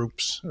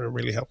groups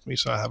really helped me.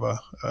 So I have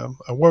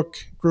a work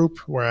group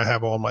where I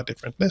have all my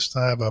different lists.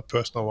 I have a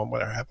personal one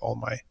where I have all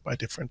my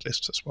different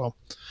lists as well.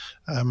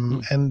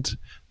 mm, And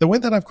the way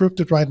that I've grouped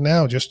it right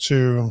now, just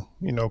to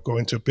go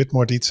into a bit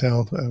more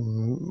detail,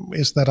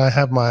 is that I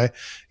have my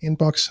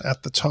inbox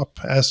at the top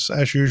as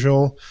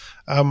usual.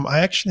 I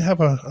actually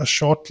have a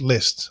short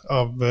list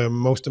of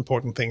most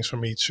important things for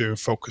me to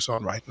focus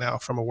on right now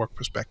from a work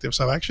perspective.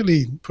 So I've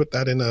actually put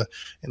that in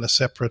a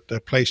separate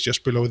place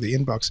just below the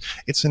inbox.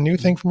 It's a new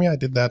mm, thing for me. I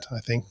did that,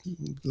 I think,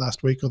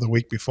 last week or the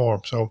week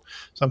before. So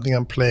something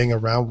I'm playing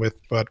around with.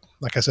 But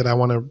like I said, I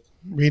want to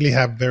really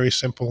have very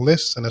simple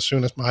lists, and as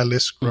soon as my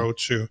lists mm, grow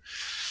to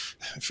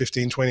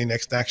 15, 20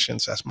 next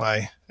actions, as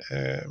my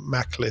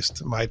Mac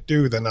list might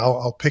do, then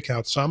I'll pick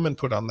out some and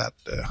put on that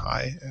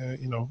high,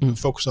 mm,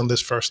 focus on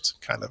this first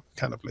kind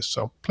of list.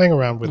 So playing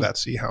around with mm, that,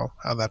 see how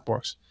that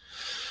works.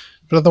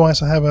 But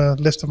otherwise, I have a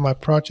list of my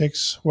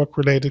projects, work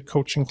related,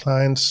 coaching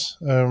clients,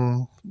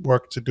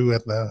 work to do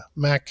at the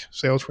Mac,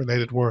 sales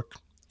related work,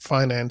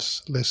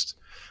 finance list,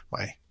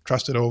 my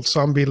trusted old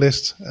zombie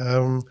list,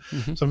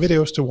 mhm, some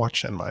videos to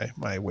watch, and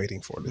my waiting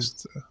for mm,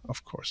 list,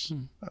 of course.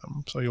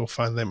 mm, So you'll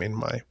find them in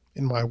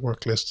my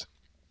work list.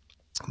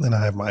 Then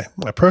I have my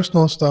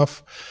personal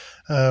stuff,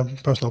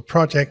 personal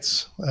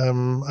projects.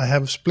 I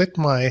have split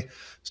my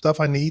stuff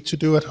I need to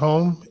do at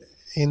home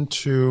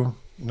into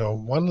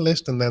one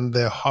list, and then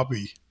the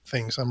hobby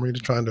things. I'm really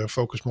trying to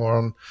focus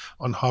more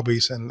on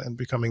hobbies and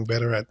becoming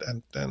better at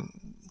and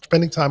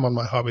spending time on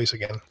my hobbies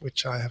again,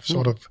 which I have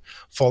sort mm. of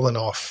fallen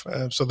off.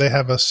 So they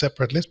have a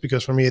separate list,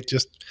 because for me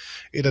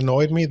it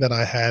annoyed me that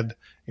I had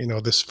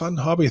this fun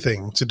hobby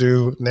thing to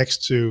do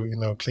next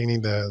to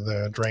cleaning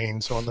the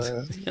drains or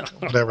the Yeah.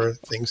 whatever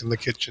things in the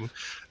kitchen.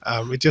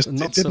 It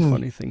Not so didn't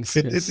funny things.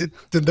 fit. Yes.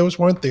 Those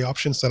weren't the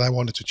options that I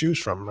wanted to choose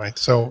from, right?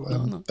 So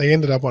No, no. they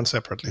ended up on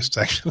separate lists,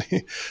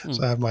 actually.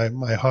 So Mm, I have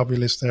my hobby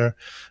list there,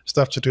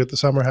 stuff to do at the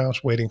summer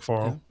house, waiting yeah.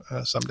 for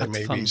someday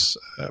That's fun. maybe's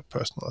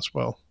personal as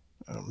well.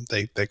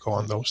 They go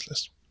on Mm, those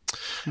lists.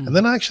 And mm,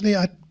 then actually,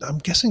 I'm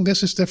guessing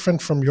this is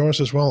different from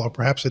yours as well, or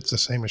perhaps it's the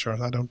same as yours.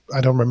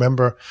 I don't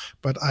remember,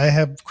 but I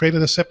have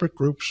created a separate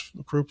group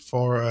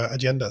for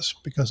agendas,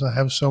 because I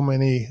have so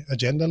many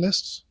agenda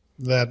lists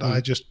that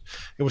mm.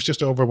 it was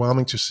just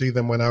overwhelming to see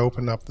them when I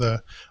opened up all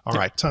Yeah.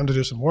 right, time to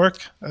do some work.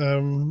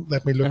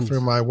 Let me look And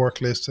through my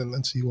work list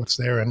and see what's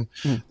there. And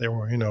mm, there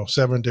were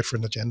 7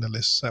 different agenda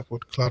lists that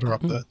would clutter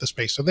up mm, the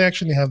space. So they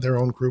actually have their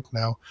own group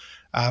now.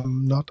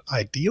 Not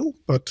ideal,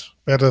 but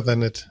better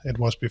than it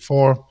was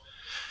before.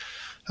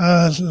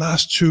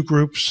 Last 2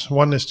 groups.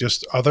 One is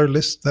just other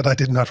lists that I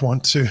did not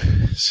want to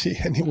see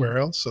mm, anywhere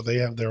else, so they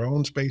have their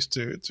own space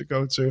to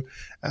go to,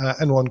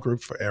 and one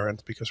group for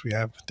errands, because we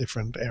have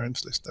different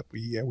errands lists that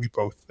we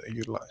both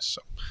utilize.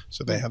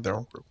 So they mm, have their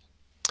own group.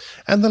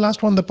 And the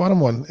last one, the bottom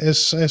one,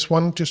 is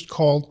one just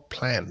called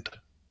planned.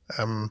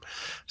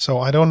 So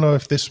I don't know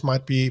if this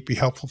might be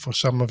helpful for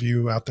some of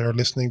you out there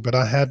listening, but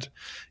I have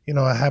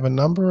a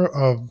number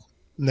of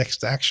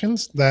next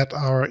actions that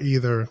are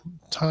either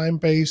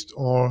time-based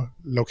or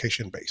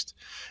location-based,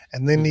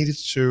 and they needed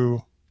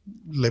to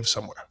live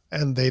somewhere,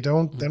 and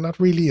they're not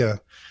really a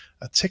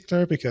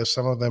tickler, because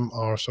some of them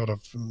are sort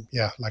of,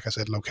 like I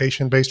said,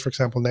 location based. For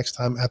example, next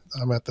time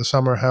I'm at the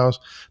summer house,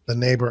 the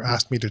neighbor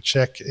asked me to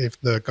check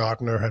if the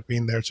gardener had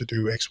been there to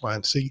do X, Y,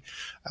 and Z,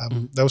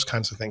 those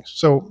kinds of things.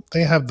 So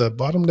they have the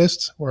bottom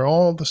list where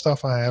all the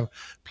stuff I have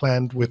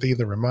planned with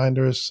either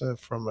reminders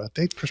from a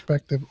date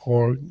perspective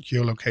or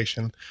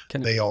geolocation,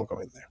 they all go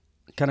in there.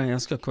 Can I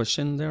ask a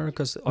question there?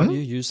 Because are you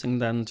using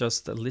then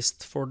just a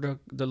list for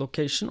the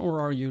location, or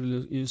are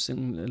you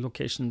using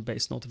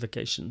location-based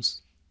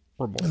notifications,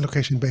 or both?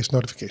 Location-based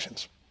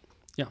notifications.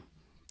 Yeah.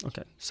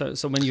 Okay. So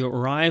when you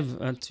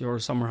arrive at your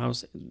summer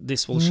house,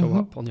 this will show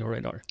up on your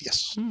radar.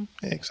 Yes.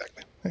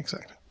 Exactly.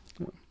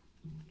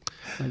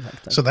 I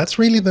like that. So that's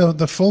really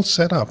the full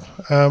setup.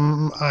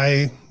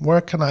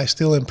 Where can I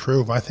still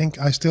improve? I think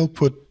I still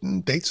put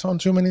dates on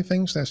too many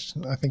things.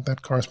 I think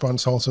that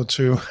corresponds also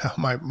to how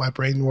my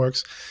brain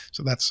works.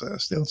 So that's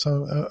still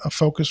a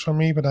focus for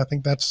me. But I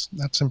think that's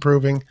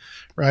improving.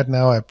 Right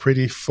now, I have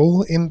pretty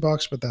full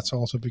inbox, but that's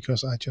also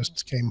because I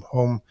just came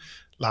home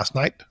last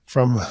night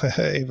from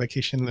a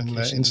vacation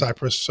in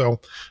Cyprus.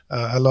 So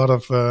a lot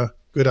of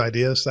good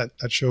ideas that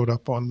showed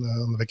up on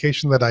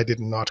vacation that I did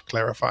not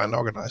clarify and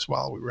organize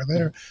while we were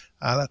there.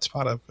 That's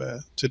part of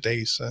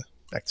today's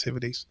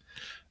activities.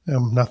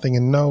 Nothing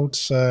in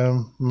notes,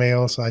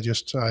 mails. I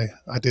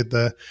did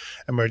the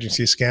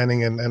emergency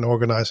scanning and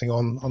organizing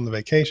on the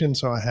vacation.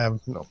 So I have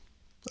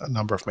a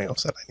number of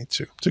mails that I need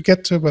to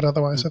get to. But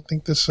otherwise, I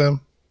think this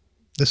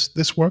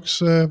works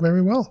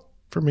very well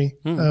for me.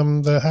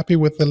 They're happy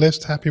with the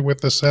list, happy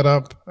with the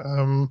setup.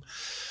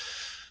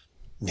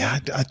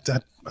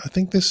 I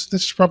think this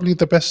is probably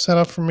the best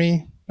setup for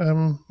me.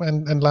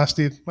 And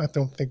lastly, I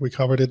don't think we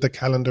covered it, the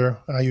calendar.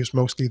 I use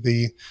mostly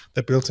the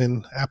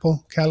built-in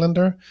Apple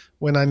calendar.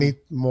 When I need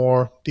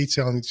more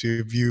detail, I need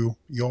to view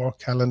your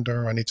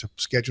calendar, I need to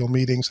schedule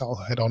meetings, I'll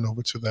head on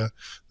over to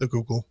the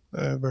Google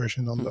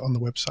version on the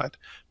website.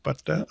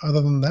 But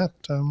other than that,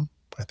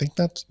 I think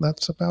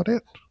that's about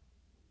it.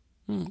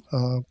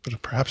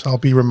 But perhaps I'll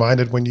be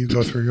reminded when you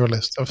go through your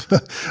list of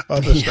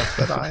other stuff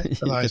that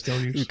I still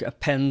use. You can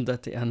append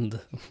at the end.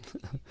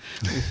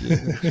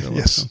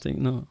 Yes.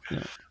 Something.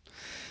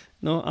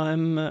 No, I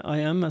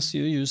am as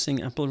you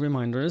using Apple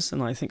reminders,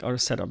 and I think our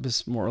setup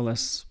is more or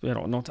less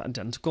not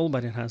identical,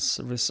 but it has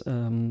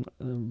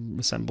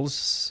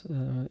resembles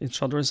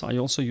each other's. I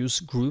also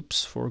use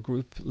groups for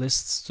group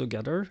lists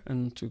together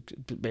and to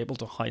be able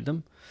to hide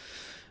them.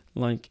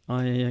 Like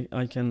I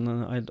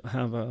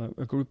have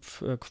a group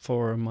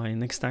for my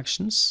next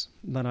actions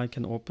that I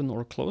can open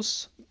or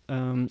close.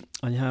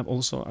 I have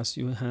also, as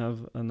you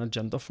have, an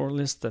agenda for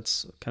list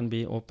that can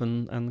be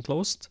open and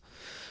closed,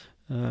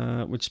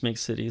 which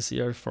makes it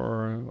easier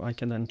I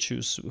can then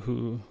choose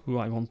who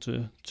I want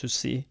to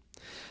see.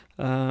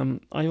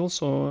 I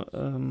also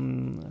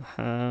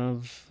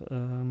have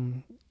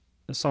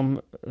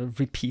some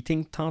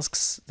repeating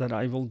tasks that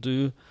I will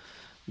do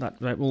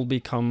that will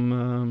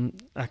become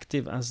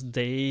active as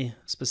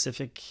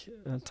day-specific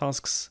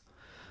tasks.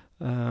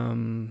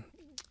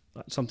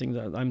 Something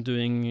that I'm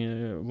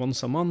doing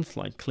once a month,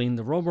 like clean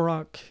the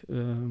Roborock.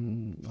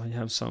 I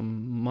have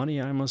some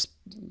money I must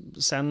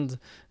send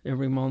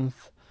every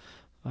month.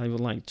 I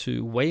would like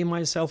to weigh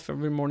myself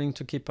every morning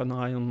to keep an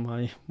eye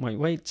on my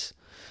weight.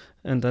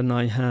 And then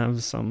I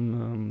have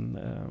some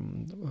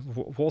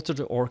water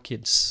the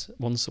orchids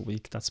once a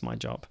week. That's my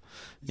job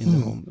in the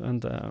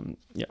home.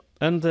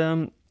 And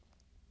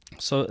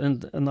so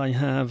I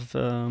have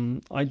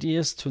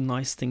ideas to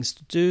nice things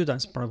to do.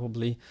 That's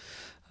probably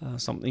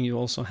something you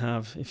also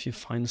have. If you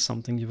find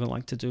something you would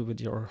like to do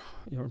with your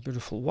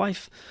beautiful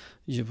wife,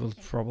 you will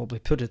probably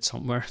put it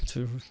somewhere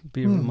to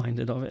be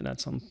reminded of it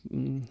at some.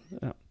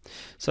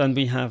 So and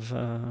we have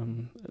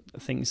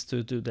things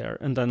to do there,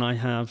 and then I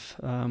have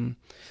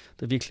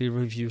the weekly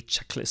review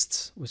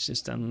checklist, which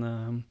is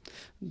then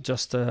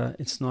just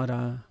it's not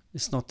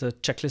the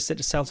checklist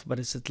itself, but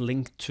it's a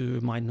link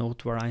to my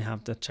note where I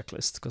have the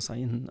checklist, because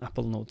in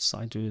Apple Notes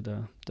I do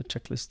the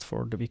checklist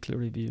for the weekly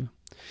review.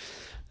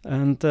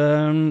 And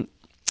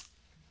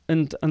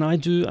I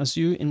do, as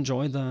you,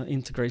 enjoy the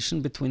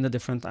integration between the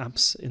different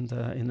apps in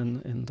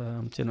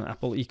the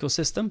Apple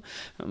ecosystem,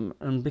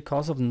 and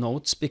because of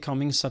Notes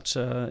becoming such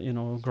a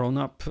grown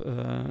up,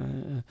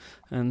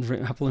 and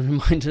Apple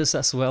reminders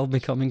as well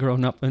becoming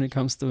grown up when it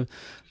comes to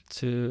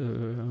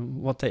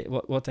what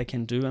they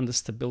can do, and the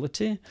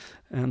stability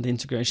and the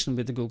integration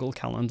with the Google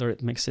Calendar,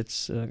 it makes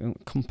it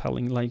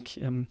compelling. Like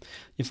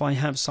if I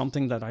have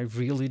something that I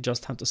really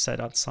just have to set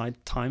aside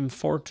time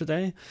for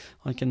today,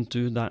 I can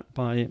do that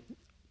by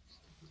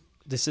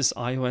this is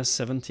iOS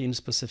 17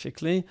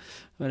 specifically,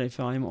 but if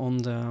I'm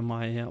on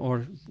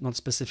or not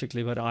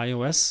specifically, but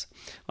iOS,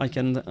 I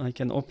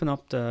can open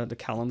up the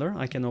calendar,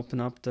 I can open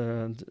up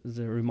the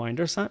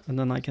reminders app, and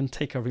then I can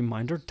take a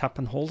reminder, tap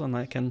and hold, and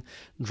I can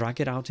drag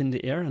it out in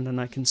the air, and then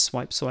I can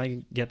swipe so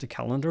I get the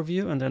calendar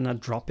view, and then I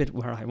drop it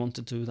where I want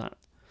to do that.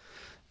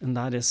 And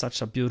that is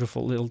such a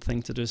beautiful little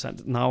thing to do. So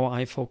now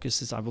I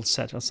will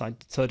set aside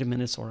 30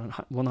 minutes or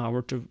 1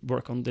 hour to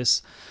work on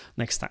this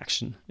next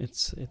action.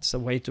 It's a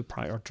way to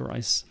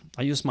prioritize.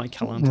 I use my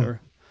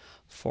calendar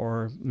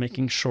for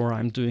making sure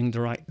I'm doing the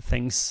right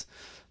things.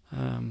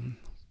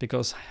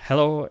 Because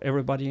hello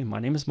everybody, my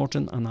name is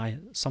Morten, and I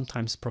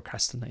sometimes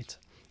procrastinate.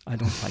 I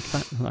don't like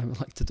that, and I would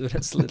like to do it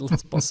as little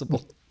as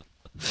possible.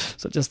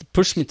 So just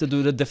push me to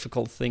do the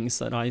difficult things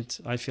that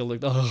I feel like,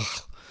 oh,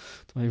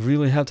 do I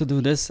really have to do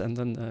this? And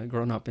then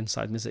grown up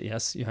inside me say,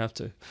 yes, you have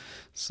to.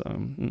 So,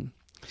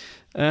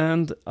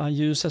 and I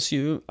use, as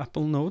you,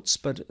 Apple Notes,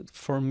 but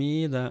for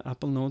me, the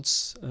Apple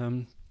Notes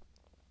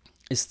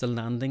is the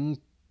landing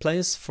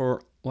place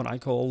for what I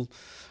call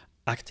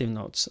active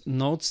notes.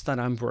 Notes that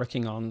I'm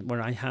working on,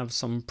 where I have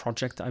some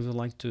project I would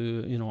like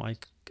to,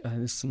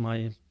 it's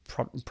my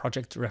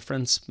project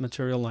reference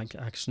material, like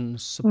action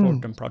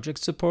support and project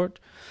support.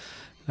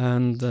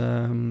 And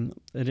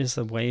it is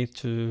a way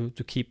to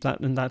keep that,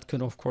 and that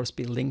could of course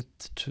be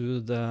linked to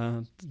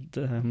the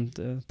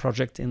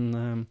project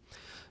in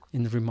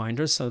the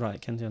reminders, so that I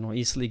can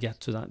easily get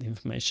to that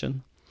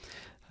information.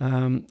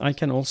 I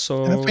can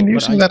also. And I've been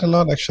using that a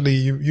lot, actually.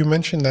 You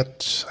mentioned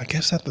that, I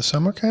guess, at the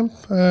summer camp,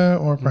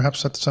 or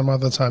perhaps at some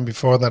other time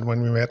before that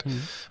when we met.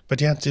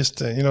 But yeah, just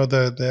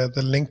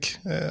the link.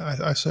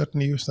 I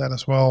certainly use that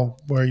as well,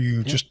 where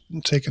you just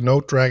take a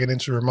note, drag it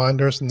into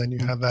reminders, and then you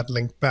have that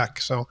link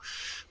back. So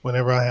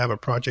whenever I have a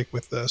project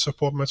with the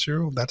support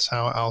material, that's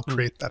how I'll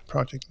create that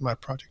project in my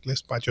project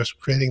list, by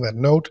just creating that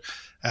note,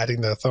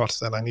 adding the thoughts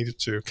that I needed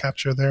to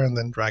capture there, and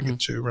then drag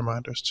it to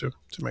reminders to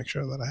make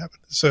sure that I have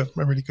it. It's a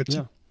really good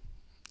tip.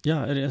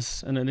 Yeah, it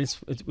is, and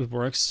it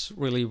works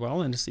really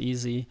well, and it's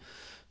easy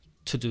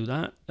to do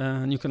that.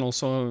 And you can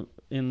also,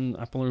 in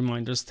Apple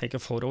Reminders, take a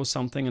photo of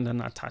something and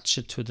then attach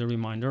it to the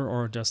reminder,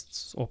 or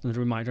just open the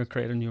reminder,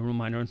 create a new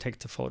reminder, and take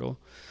the photo.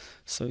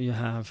 So you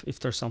have,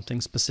 if there's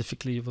something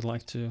specifically you would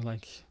like to,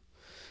 like,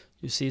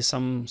 you see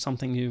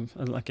something you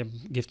like a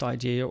gift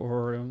idea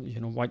or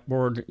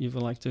whiteboard you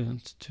would like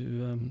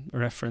to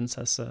reference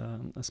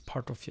as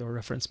part of your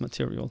reference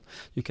material,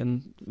 you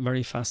can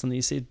very fast and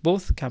easy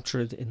both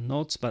capture it in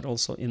notes, but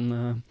also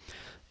in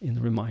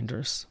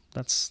reminders.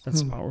 That's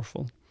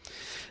powerful.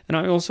 And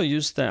I also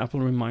use the Apple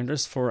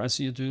Reminders for, as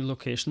you do,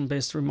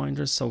 location-based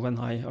reminders. So when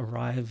I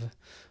arrive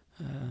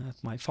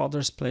at my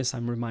father's place,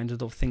 I'm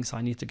reminded of things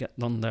I need to get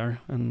done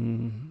there,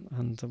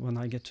 and when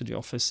I get to the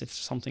office, if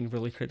something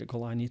really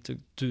critical I need to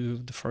do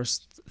the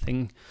first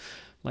thing,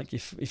 like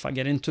if I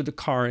get into the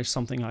car, it's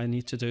something I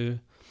need to do,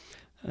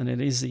 and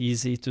it is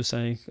easy to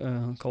say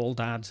call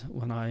Dad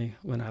when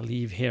I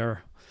leave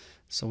here.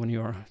 So when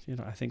you're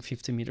I think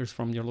 50 meters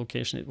from your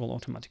location, it will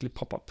automatically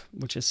pop up,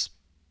 which is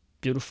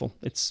beautiful.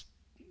 It's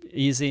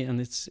easy, and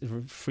it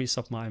frees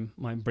up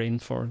my brain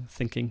for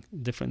thinking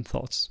different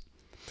thoughts.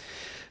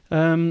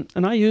 And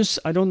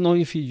I don't know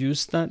if you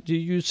use that.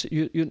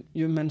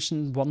 You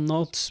mentioned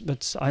OneNote,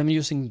 but I'm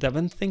using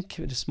DevonThink.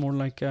 It is more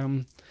like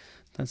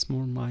that's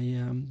more my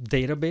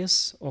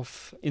database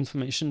of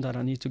information that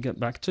I need to get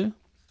back to.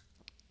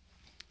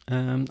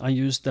 I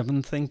use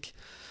DevonThink,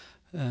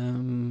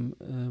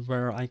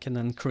 where I can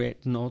then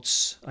create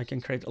notes. I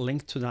can create a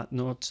link to that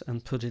note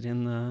and put it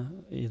in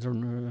either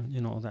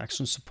the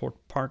action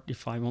support part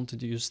if I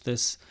wanted to use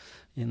this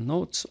in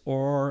notes,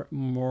 or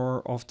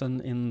more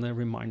often in the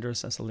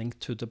reminders as a link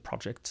to the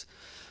project.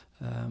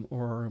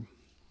 Or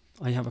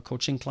I have a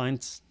coaching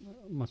client.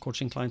 My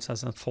coaching client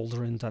has a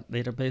folder in that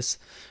database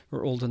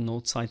where all the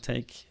notes I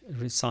take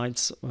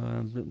resides.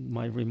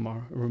 My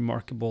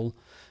remarkable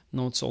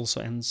notes also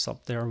ends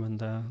up there when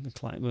the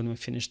client, when we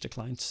finish the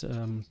client's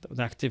the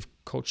active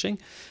coaching,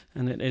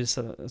 and it is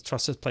a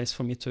trusted place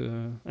for me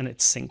to, and it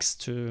syncs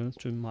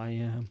to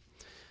my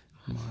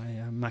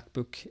my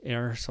MacBook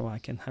Air, so I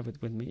can have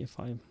it with me if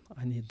I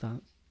need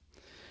that.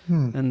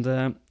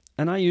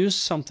 And I use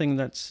something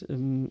that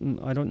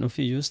I don't know if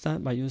you use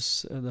that, but I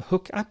use the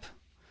Hook app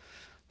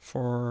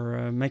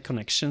for make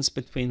connections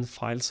between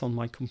files on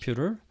my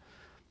computer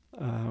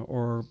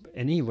or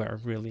anywhere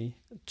really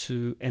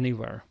to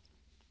anywhere.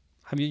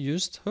 Have you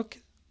used Hook,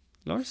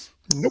 Lars?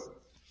 Nope.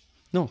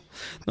 No.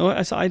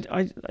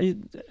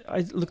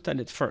 I looked at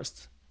it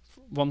first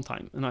one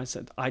time and I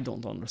said, I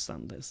don't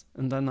understand this.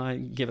 And then I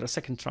gave it a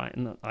second try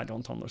and I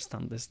don't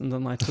understand this. And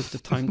then I took the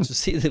time to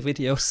see the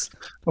videos.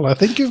 Well, I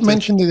think you've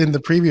mentioned it in the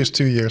previous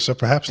 2 years, so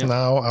perhaps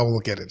now I will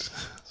get it.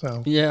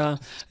 So yeah,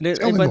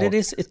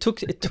 it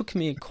took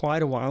me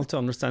quite a while to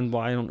understand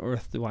why on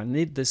earth do I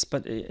need this.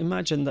 But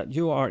imagine that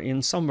you are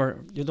in somewhere,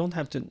 you don't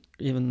have to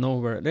even know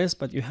where it is,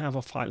 but you have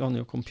a file on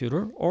your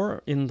computer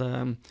or in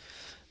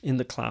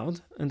the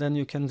cloud, and then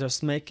you can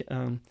just make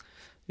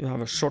you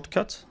have a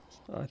shortcut.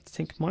 I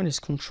think mine is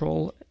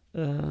Control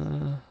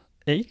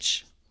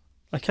H.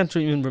 I can't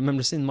even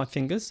remember seeing my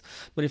fingers,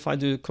 but if I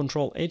do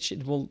Control H,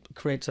 it will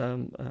create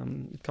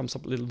it comes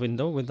up a little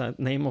window with that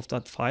name of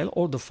that file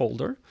or the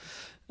folder.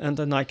 And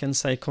then I can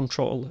say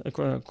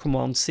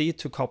Command C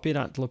to copy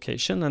that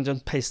location and then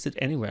paste it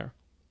anywhere.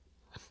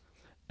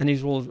 And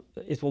it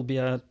will be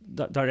a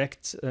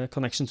direct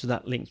connection to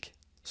that link,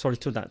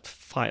 to that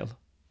file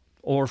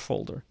or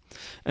folder.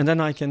 And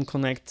then I can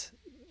connect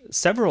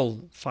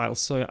several files.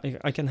 So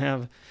I can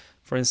have,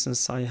 for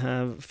instance, I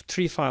have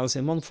 3 files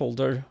in one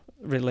folder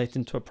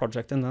relating to a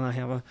project, and then I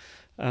have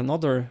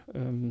another,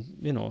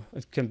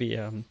 it can be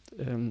a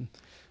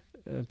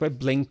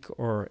web link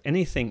or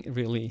anything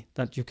really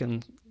that you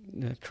can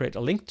create a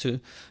link to,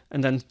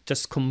 and then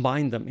just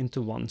combine them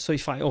into one. So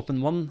if I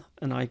open one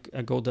and I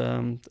go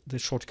the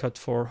shortcut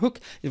for hook,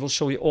 it will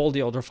show you all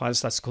the other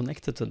files that's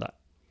connected to that.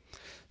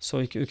 So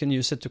you can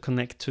use it to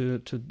connect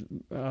to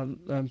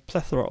a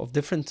plethora of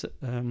different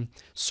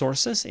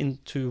sources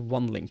into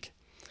one link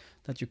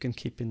that you can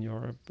keep in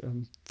your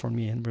for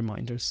me in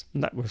reminders.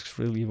 And that works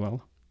really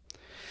well.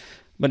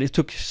 But it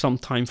took some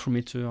time for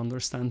me to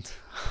understand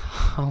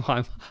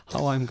how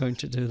I'm going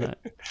to do that.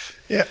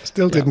 Yeah,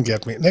 still didn't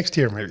get me. Next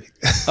year, maybe.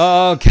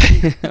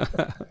 Okay.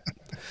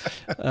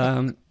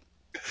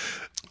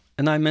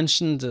 And I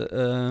mentioned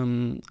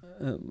on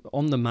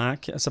the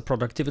Mac as a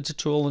productivity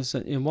tool is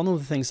one of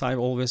the things I've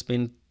always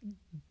been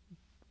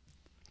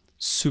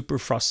super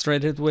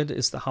frustrated with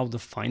is how the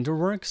Finder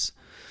works.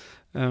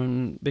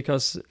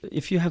 Because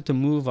if you have to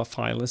move a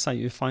file, let's say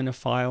you find a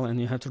file and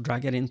you have to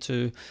drag it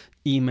into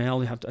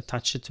email, you have to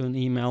attach it to an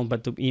email,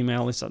 but the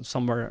email is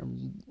somewhere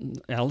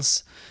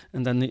else,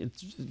 and then it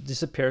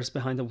disappears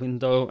behind the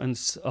window and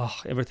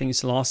everything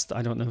is lost.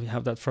 I don't know if you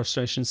have that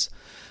frustrations,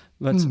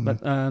 but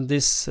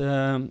this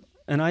and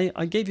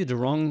I gave you the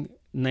wrong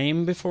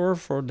name before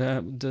for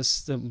the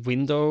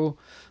window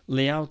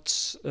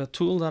layout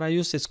tool that I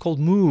use. It's called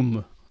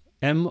Moom.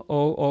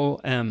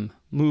 M-O-O-M,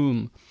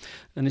 Moom,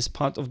 and it's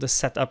part of the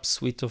setup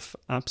suite of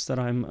apps that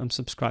I'm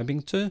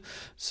subscribing to.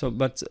 So,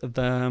 but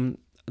the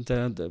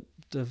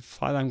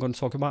file I'm going to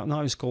talk about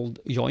now is called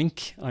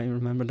Yoink. I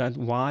remember that,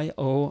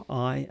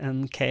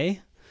 Y-O-I-N-K,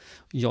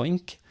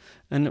 Yoink.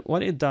 And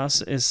what it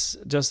does is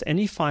just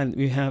any file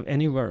you have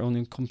anywhere on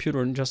your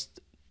computer, and just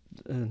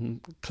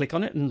click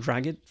on it and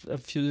drag it a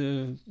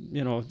few,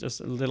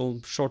 just a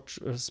little short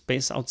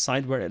space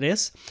outside where it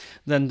is.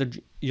 Then the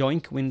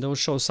Yoink window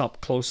shows up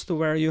close to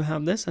where you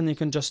have this, and you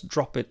can just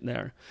drop it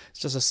there.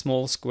 It's just a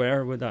small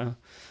square with a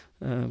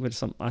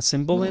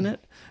symbol in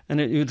it,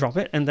 and you drop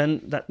it, and then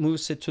that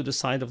moves it to the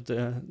side of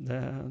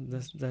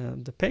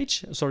the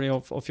page,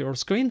 of your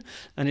screen,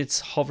 and it's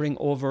hovering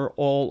over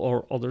all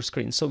or other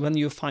screens. So when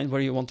you find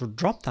where you want to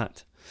drop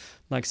that,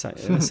 like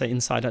say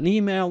inside an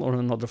email or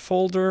another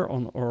folder,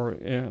 or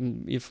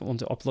if you want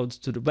to upload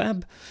to the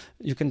web,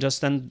 you can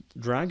just then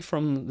drag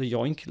from the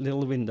Yoink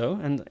little window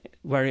and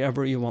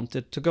wherever you want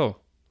it to go.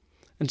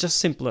 And just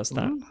simple as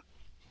that.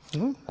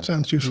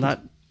 Sounds useful.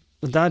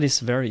 That is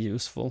very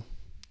useful.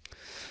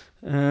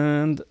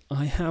 And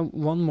I have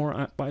one more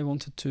app I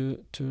wanted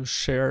to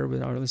share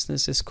with our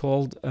listeners. It's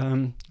called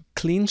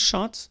Clean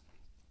Shot.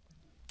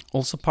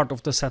 Also part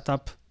of the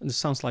setup. It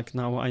sounds like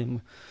now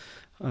I'm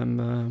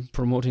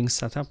promoting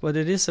setup, but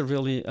it is a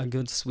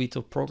good suite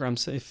of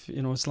programs. If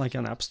it's like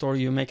an app store,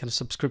 you make a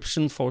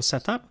subscription for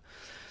setup,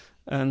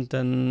 and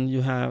then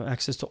you have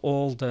access to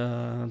all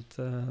the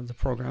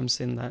programs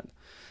in that,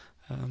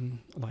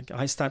 like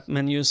iStat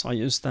menus. I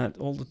use that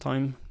all the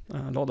time.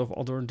 A lot of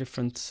other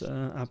different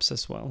apps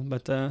as well.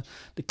 But the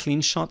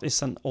Clean Shot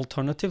is an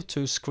alternative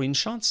to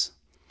screenshots.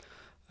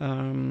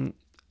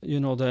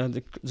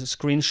 The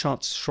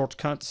screenshot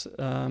shortcut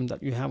that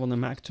you have on the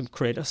Mac to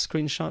create a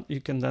screenshot,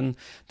 you can then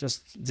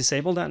just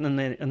disable that and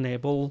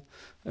enable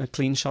a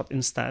Clean Shot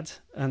instead.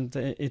 And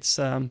it's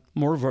a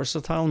more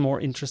versatile, more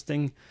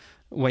interesting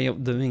way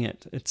of doing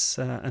it. It's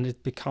and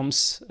it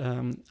becomes,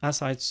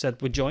 as I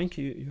said with Yoink,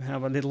 you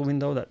have a little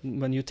window that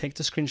when you take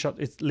the screenshot,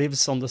 it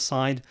lives on the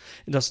side.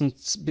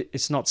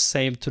 It's not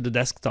saved to the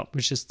desktop,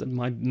 which is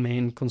my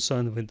main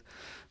concern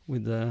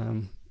with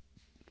the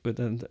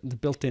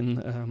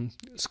built-in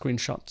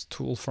screenshot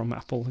tool from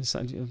Apple. Is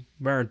that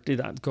where did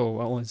that go?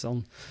 Well, it's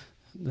on.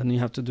 Then you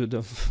have to do the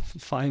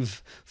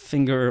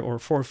 5-finger or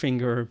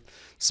 4-finger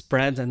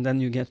spread, and then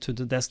you get to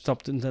the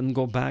desktop, and then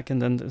go back,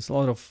 and then it's a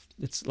lot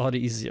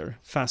easier,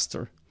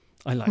 faster.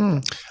 I like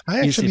that. I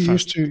actually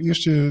used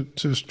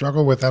to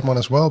struggle with that one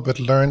as well,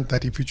 but learned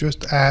that if you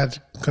just add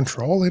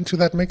control into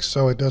that mix,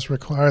 so it does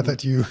require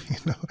that you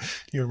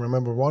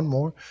remember one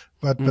more,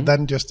 but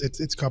then just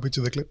it's copied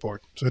to the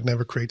clipboard, so it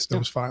never creates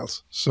those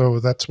files. So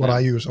that's what I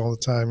use all the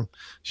time.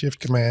 Shift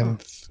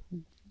Command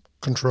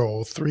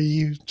Control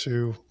 3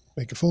 to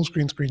make a full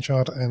screen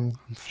screenshot, and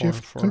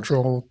Shift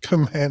Control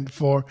Command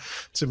 4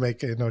 to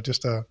make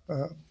just to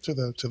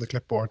the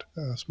clipboard,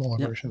 a smaller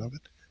version of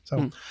it.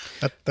 So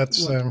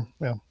that's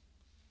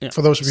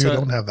for those of you who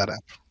don't have that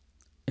app.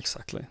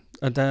 Exactly.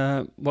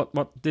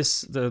 What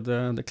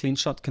the Clean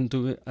Shot can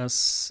do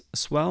as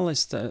well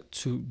is to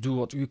do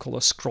what we call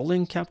a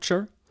scrolling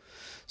capture.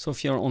 So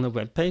if you're on a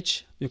web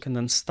page, you can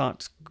then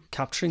start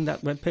capturing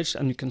that web page,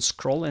 and you can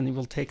scroll, and it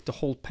will take the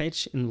whole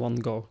page in one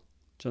go.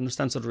 Do you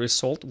understand? So the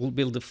result will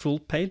build the full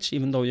page,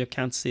 even though you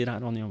can't see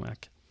that on your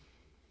Mac.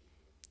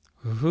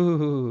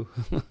 Ooh.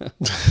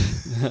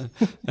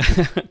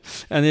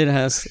 And it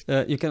has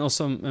you can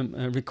also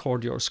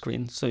record your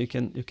screen, so you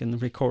can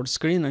record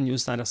screen and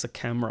use that as a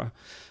camera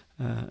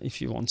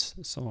if you want.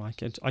 So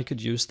I could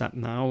use that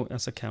now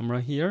as a camera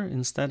here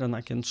instead, and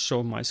I can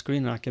show my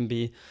screen, and I can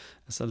be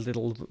as a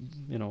little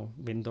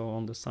window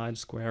on the side,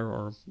 square,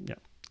 or it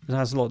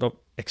has a lot of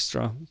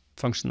extra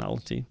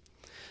functionality.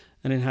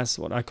 And it has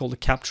what I call the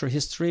capture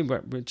history,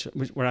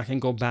 where I can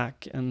go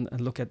back and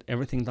look at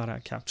everything that I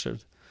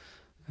captured.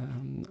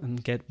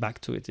 And get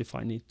back to it if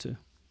I need to.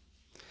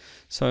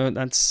 So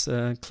that's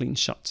a clean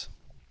shot.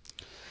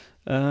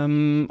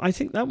 I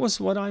think that was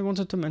what I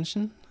wanted to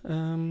mention.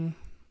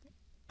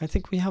 I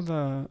think we have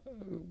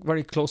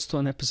very close to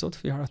an episode.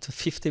 We are at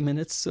 50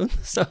 minutes soon.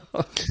 So,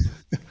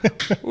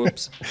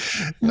 whoops.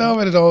 No,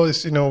 but it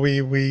always, there's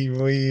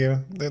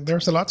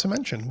a lot to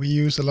mention. We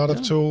use a lot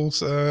of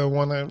tools.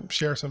 Want to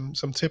share some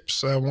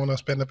tips. Want to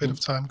spend a bit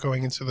of time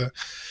going into the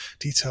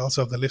details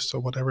of the list or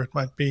whatever it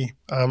might be.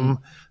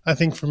 I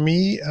think for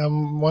me,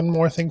 one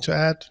more thing to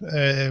add: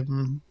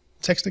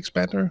 text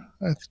expander.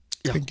 I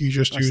think you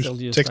just use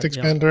text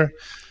expander.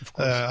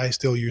 I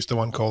still use the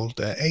one called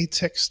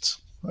A-text.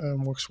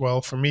 Works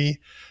well for me.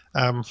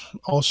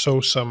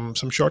 Also some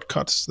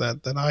shortcuts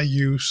that I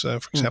use,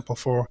 for example,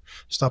 for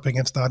stopping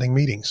and starting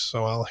meetings.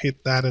 So I'll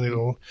hit that, and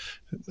it'll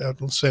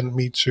send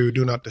me to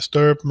do not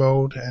disturb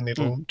mode, and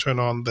it'll turn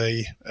on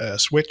the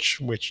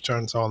switch, which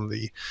turns on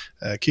the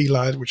key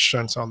light, which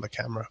turns on the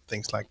camera,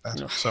 things like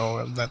that.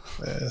 So that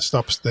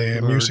stops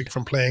the music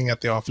from playing at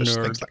the office,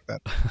 things like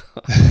that.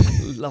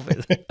 Love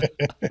it.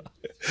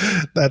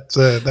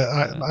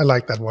 I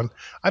like that one.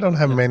 I don't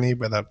have many,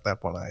 but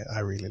that one I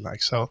really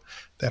like. So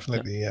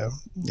definitely,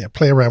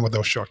 play around with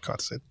those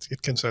shortcuts.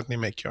 It can certainly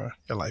make your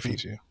life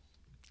easier.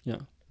 Yeah,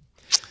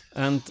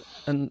 and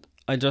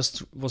I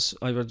was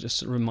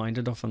just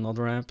reminded of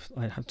another app.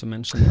 I have to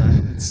mention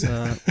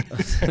that.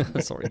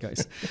 It's sorry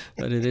guys,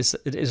 but it is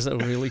a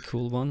really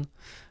cool one.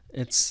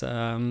 It's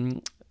a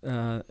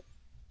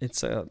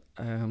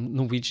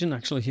Norwegian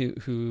actually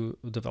who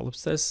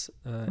develops this.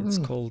 It's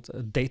called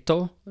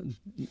Dato,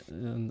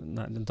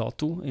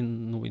 Dato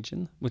in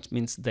Norwegian, which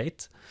means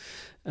date,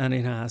 and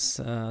it has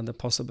the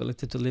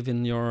possibility to live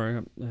in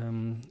your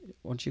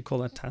what do you call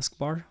that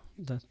taskbar?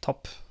 The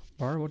top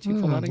bar. What do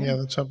you call that again? Yeah,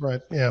 the top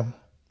right. Yeah.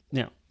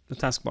 Yeah. The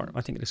taskbar,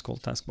 I think it is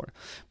called taskbar,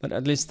 but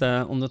at least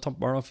on the top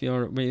bar of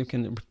where you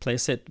can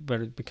replace it,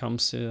 where it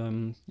becomes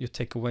you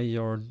take away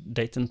your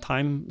date and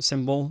time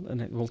symbol,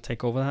 and it will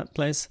take over that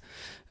place.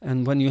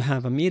 And when you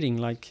have a meeting,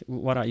 like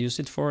what I use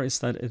it for is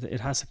that it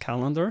has a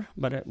calendar.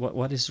 But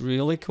what is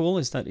really cool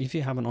is that if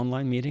you have an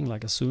online meeting,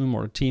 like a Zoom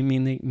or a Team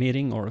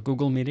meeting or a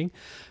Google meeting,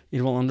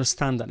 it will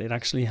understand that it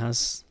actually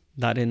has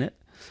that in it.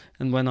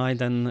 And when I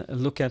then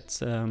look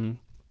at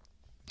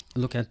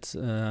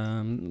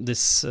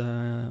this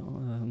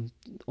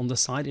on the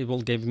side, it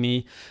will give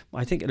me,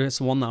 I think it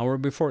is 1 hour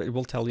before, it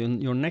will tell you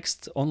your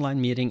next online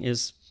meeting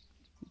is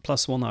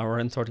plus 1 hour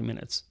and 30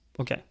 minutes.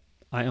 Okay,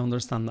 I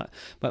understand that.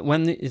 But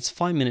when it's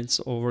 5 minutes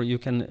over, you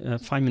can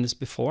 5 minutes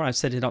before, I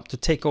set it up to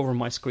take over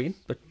my screen,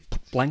 but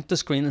blank the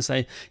screen and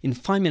say, in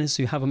 5 minutes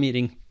you have a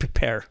meeting,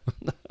 prepare.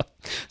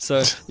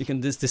 So you can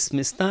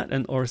dismiss that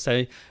or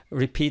say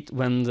repeat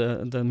when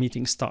the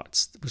meeting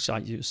starts, which I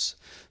use.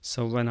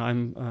 So when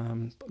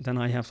I'm then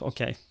I have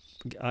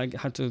I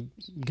had to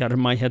gather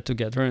my head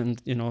together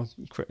and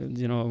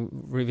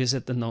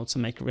revisit the notes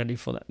and make ready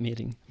for that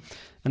meeting,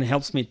 and it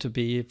helps me to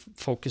be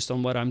focused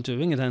on what I'm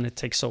doing, and then it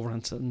takes over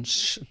and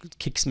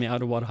kicks me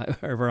out of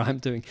whatever I'm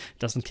doing. It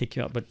doesn't kick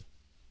you out, but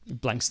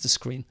it blanks the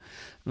screen,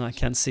 and I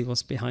can't see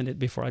what's behind it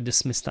before I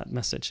dismiss that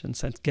message and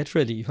said, "Get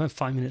ready, you have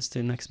 5 minutes to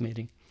the next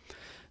meeting."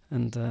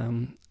 And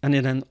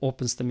it then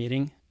opens the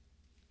meeting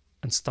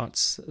and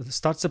starts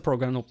the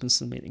program and opens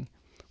the meeting,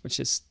 which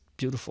is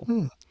beautiful.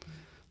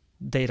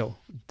 Dato,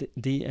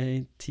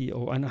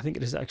 D-A-T-O, and I think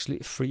it is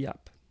actually a free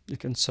app. You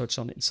can search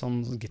on it. It's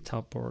on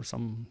GitHub or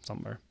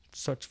somewhere.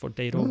 Search for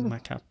Dato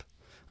Mac app.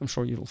 I'm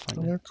sure you will find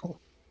it. Yeah, cool.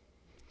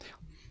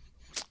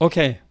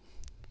 Okay,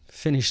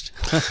 finished.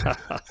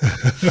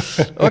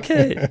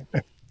 Okay.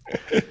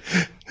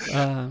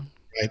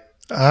 Right.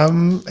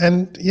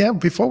 And yeah,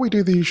 before we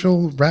do the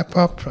usual wrap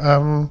up,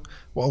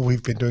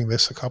 we've been doing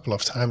this a couple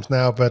of times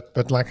now,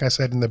 but like I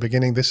said in the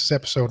beginning, this is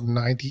episode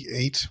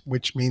 98,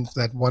 which means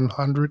that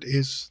 100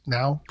 is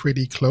now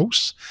pretty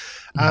close.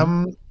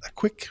 A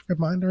quick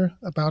reminder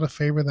about a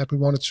favor that we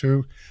wanted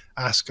to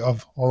ask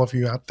of all of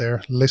you out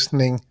there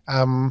listening.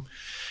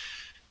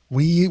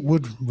 We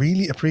would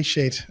really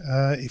appreciate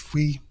if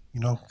we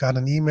got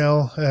an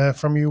email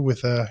from you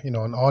with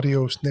an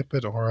audio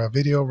snippet or a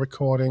video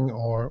recording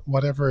or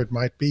whatever it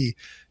might be,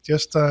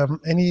 just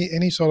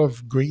any sort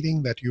of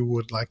greeting that you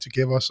would like to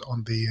give us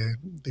on the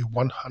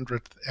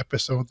 100th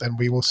episode, then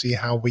we will see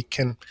how we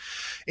can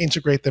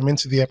integrate them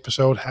into the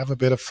episode, have a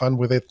bit of fun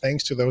with it.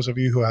 Thanks to those of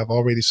you who have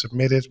already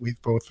submitted.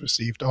 We've both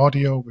received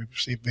audio, we've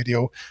received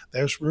video.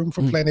 There's room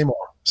for plenty more.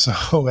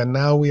 So, and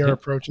now we are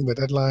approaching the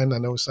deadline. I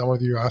know some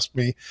of you asked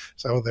me,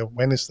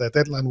 when is the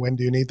deadline? When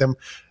do you need them?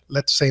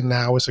 Let's say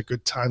now is a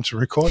good time to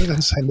record it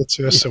and send it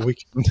to us so we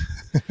can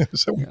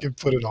we can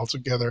put it all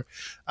together.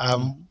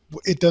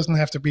 It doesn't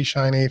have to be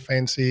shiny,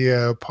 fancy,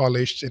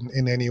 polished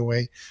in any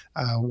way.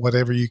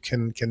 Whatever you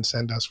can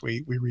send us,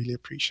 we really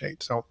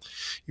appreciate. So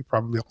you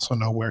probably also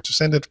know where to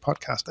send it,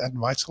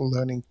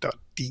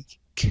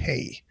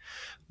 podcast@vitallearning.dk.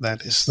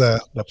 That is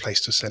the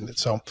place to send it.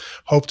 So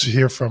hope to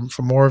hear from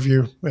more of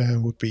you.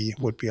 Would be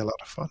a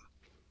lot of fun.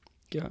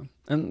 Yeah,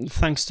 and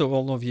thanks to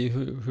all of you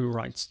who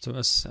writes to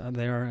us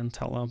there and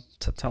tell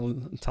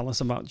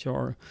us about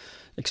your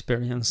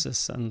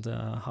experiences and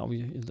how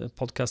the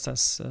podcast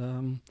has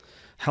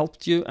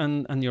helped you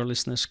and your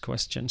listeners'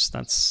 questions.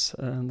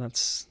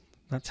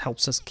 That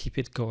helps us keep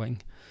it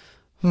going.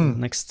 For the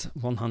next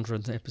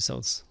 100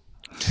 episodes,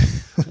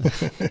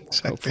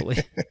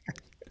 hopefully.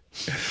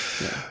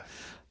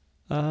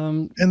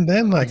 And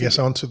then I guess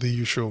on to the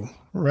usual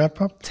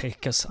wrap up.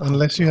 Take us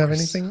unless you have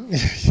anything.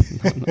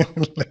 No.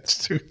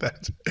 Let's do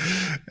that.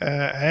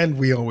 And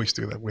we always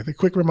do that with a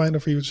quick reminder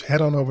for you to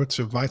head on over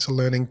to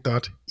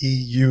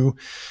vitallearning.eu,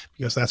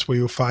 because that's where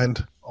you'll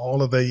find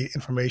all of the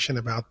information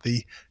about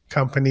the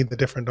company, the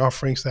different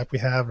offerings that we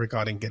have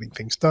regarding getting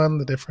things done,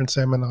 the different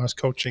seminars,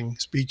 coaching,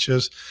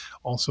 speeches,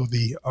 also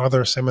the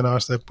other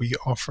seminars that we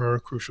offer: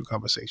 Crucial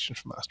Conversations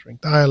for Mastering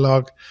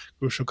Dialogue,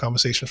 Crucial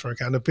Conversations for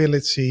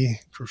Accountability,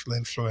 Crucial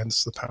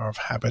Influence, The Power of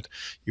Habit.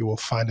 You will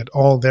find it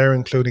all there,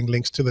 including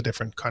links to the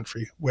different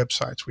country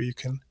websites where you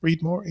can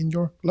read more in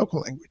your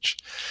local language.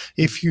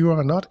 If you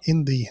are not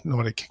in the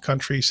Nordic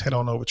countries, head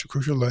on over to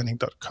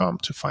cruciallearning.com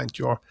to find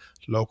your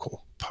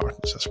local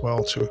partners as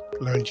well to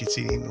learn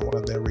GTD in one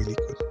of their really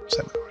good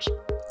seminars.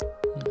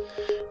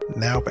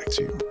 Now back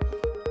to you.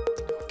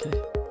 Okay,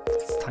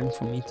 it's time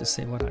for me to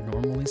say what I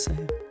normally say.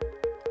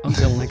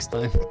 Until next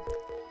time,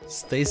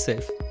 stay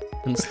safe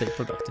and stay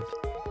productive.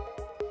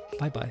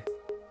 Bye-bye.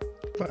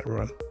 Bye,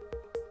 everyone.